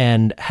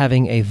and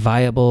having a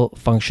viable,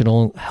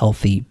 functional,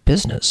 healthy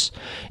business.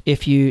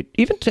 If you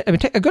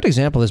take a good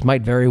example, this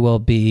might very well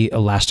be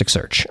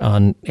Elasticsearch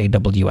on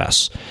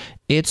AWS.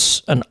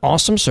 It's an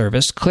awesome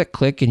service.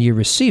 Click, and you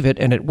receive it,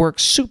 and it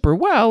works super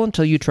well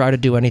until you try to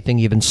do anything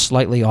even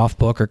slightly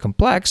off-book or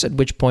complex, at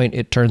which point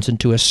it turns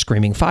into a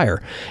screaming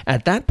fire.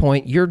 At that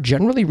point, you're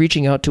generally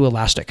reaching out to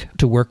Elastic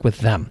to work with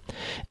them.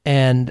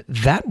 And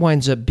that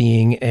winds up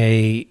being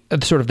a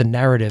sort of the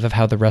narrative of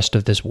how the rest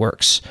of this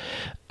works.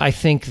 I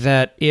think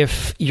that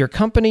if your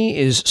company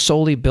is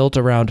solely built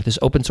around this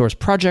open source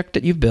project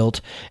that you've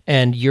built,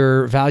 and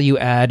your value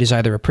add is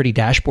either a pretty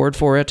dashboard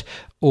for it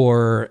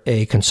or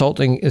a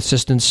consulting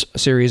assistance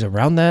series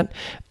around that,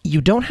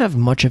 you don't have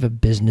much of a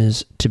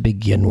business to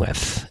begin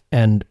with.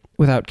 And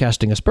without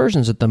casting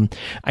aspersions at them,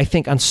 I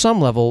think on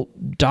some level,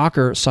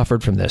 Docker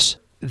suffered from this.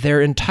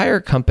 Their entire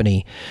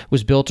company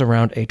was built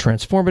around a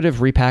transformative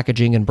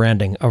repackaging and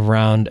branding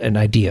around an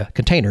idea,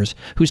 containers,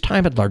 whose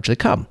time had largely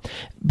come.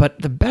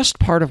 But the best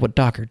part of what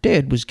Docker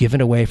did was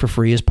given away for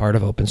free as part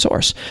of open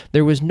source.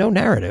 There was no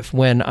narrative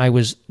when I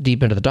was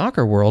deep into the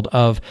Docker world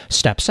of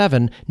step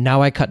 7,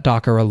 now I cut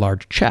Docker a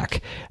large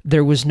check.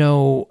 There was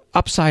no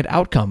upside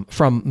outcome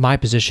from my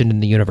position in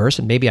the universe,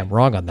 and maybe I'm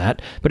wrong on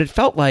that, but it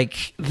felt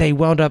like they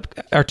wound up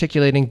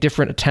articulating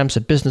different attempts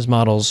at business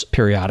models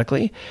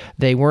periodically.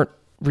 They weren't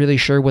really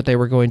sure what they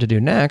were going to do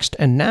next.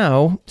 And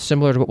now,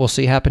 similar to what we'll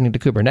see happening to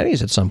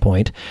Kubernetes at some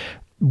point,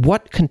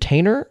 what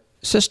container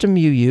system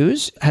you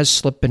use has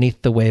slipped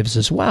beneath the waves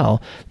as well.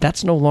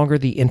 That's no longer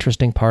the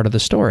interesting part of the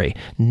story.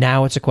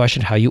 Now it's a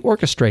question of how you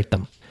orchestrate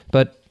them.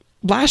 But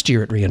last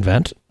year at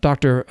reInvent,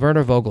 Dr.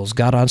 Werner Vogels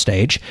got on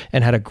stage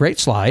and had a great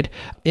slide.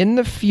 In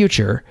the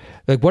future,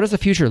 what does the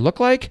future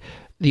look like?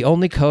 The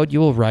only code you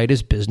will write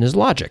is business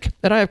logic.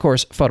 And I, of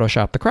course,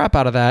 photoshopped the crap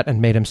out of that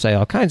and made him say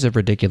all kinds of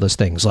ridiculous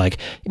things like,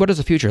 what does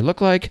the future look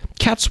like?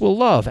 Cats will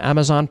love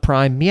Amazon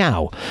Prime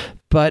meow.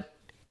 But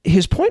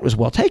his point was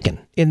well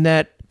taken in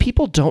that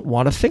people don't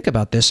want to think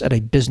about this at a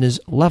business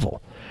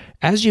level.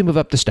 As you move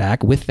up the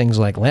stack with things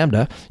like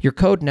Lambda, your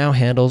code now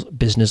handles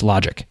business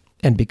logic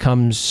and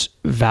becomes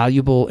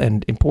valuable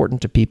and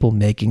important to people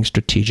making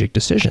strategic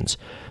decisions.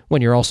 When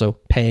you're also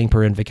paying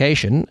per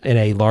invocation in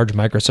a large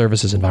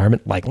microservices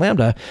environment like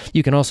Lambda,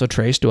 you can also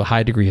trace to a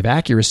high degree of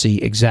accuracy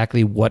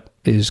exactly what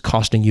is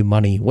costing you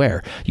money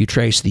where. You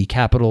trace the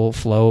capital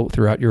flow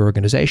throughout your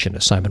organization,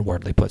 as Simon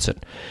Wardley puts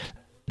it.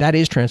 That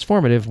is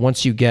transformative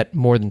once you get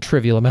more than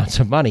trivial amounts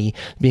of money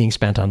being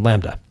spent on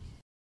Lambda.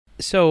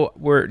 So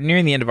we're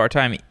nearing the end of our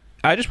time.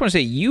 I just want to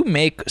say you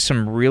make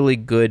some really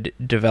good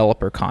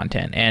developer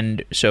content.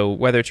 And so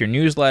whether it's your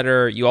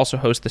newsletter, you also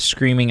host the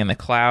Screaming in the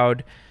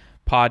Cloud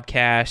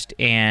podcast,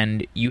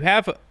 and you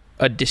have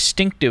a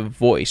distinctive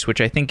voice,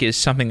 which I think is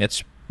something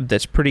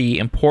that's pretty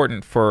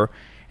important for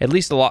at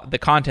least a lot the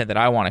content that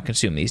I want to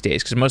consume these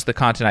days, because most of the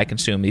content I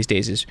consume these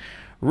days is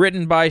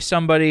written by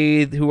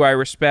somebody who I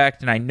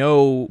respect, and I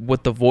know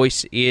what the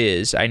voice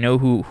is. I know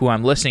who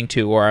I'm listening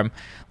to, or I'm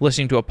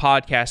listening to a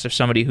podcast of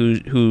somebody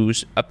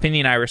whose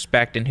opinion I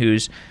respect and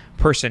whose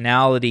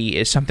personality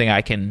is something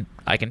I can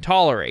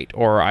tolerate,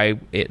 or I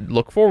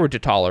look forward to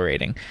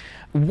tolerating.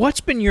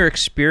 What's been your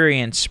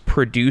experience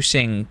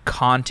producing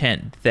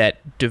content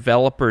that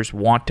developers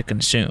want to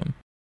consume?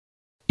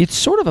 It's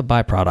sort of a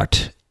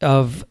byproduct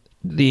of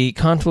the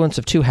confluence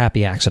of two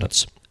happy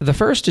accidents. The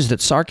first is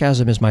that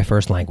sarcasm is my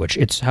first language.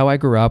 It's how I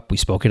grew up. We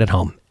spoke it at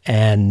home.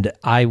 And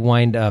I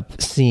wind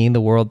up seeing the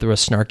world through a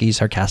snarky,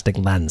 sarcastic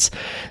lens.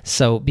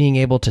 So being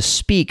able to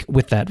speak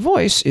with that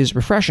voice is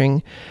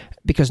refreshing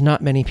because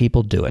not many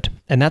people do it.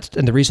 And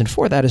the reason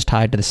for that is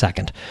tied to the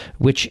second,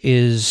 which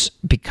is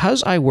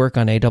because I work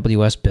on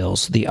AWS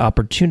bills, the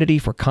opportunity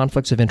for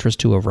conflicts of interest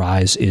to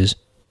arise is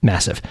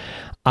massive.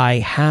 I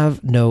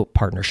have no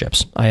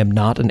partnerships. I am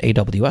not an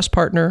AWS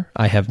partner.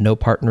 I have no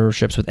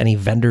partnerships with any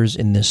vendors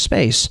in this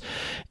space.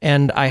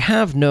 And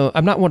I'm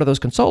not one of those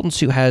consultants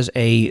who has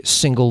a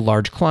single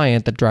large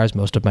client that drives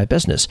most of my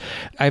business.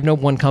 I have no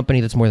one company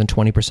that's more than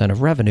 20%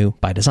 of revenue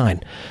by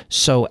design.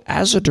 So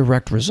as a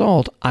direct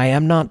result, I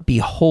am not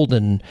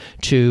beholden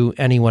to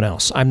anyone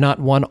else. I'm not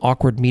one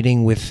awkward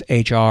meeting with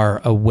HR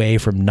away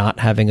from not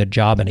having a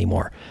job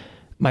anymore.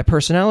 My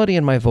personality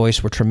and my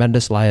voice were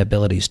tremendous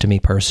liabilities to me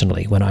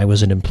personally when I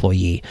was an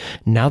employee.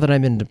 Now that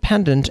I'm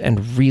independent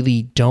and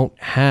really don't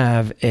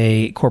have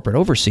a corporate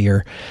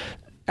overseer,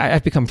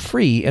 I've become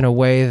free in a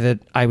way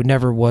that I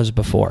never was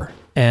before.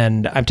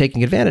 And I'm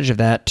taking advantage of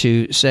that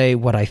to say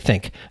what I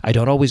think. I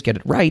don't always get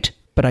it right,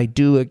 but I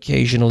do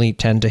occasionally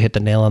tend to hit the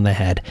nail on the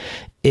head.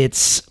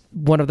 It's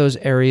one of those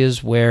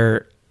areas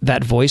where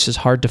that voice is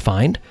hard to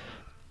find,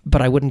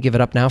 but I wouldn't give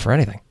it up now for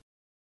anything.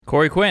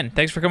 Corey Quinn,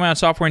 thanks for coming on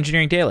Software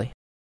Engineering Daily.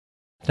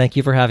 Thank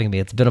you for having me.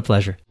 It's been a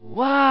pleasure.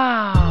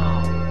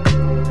 Wow.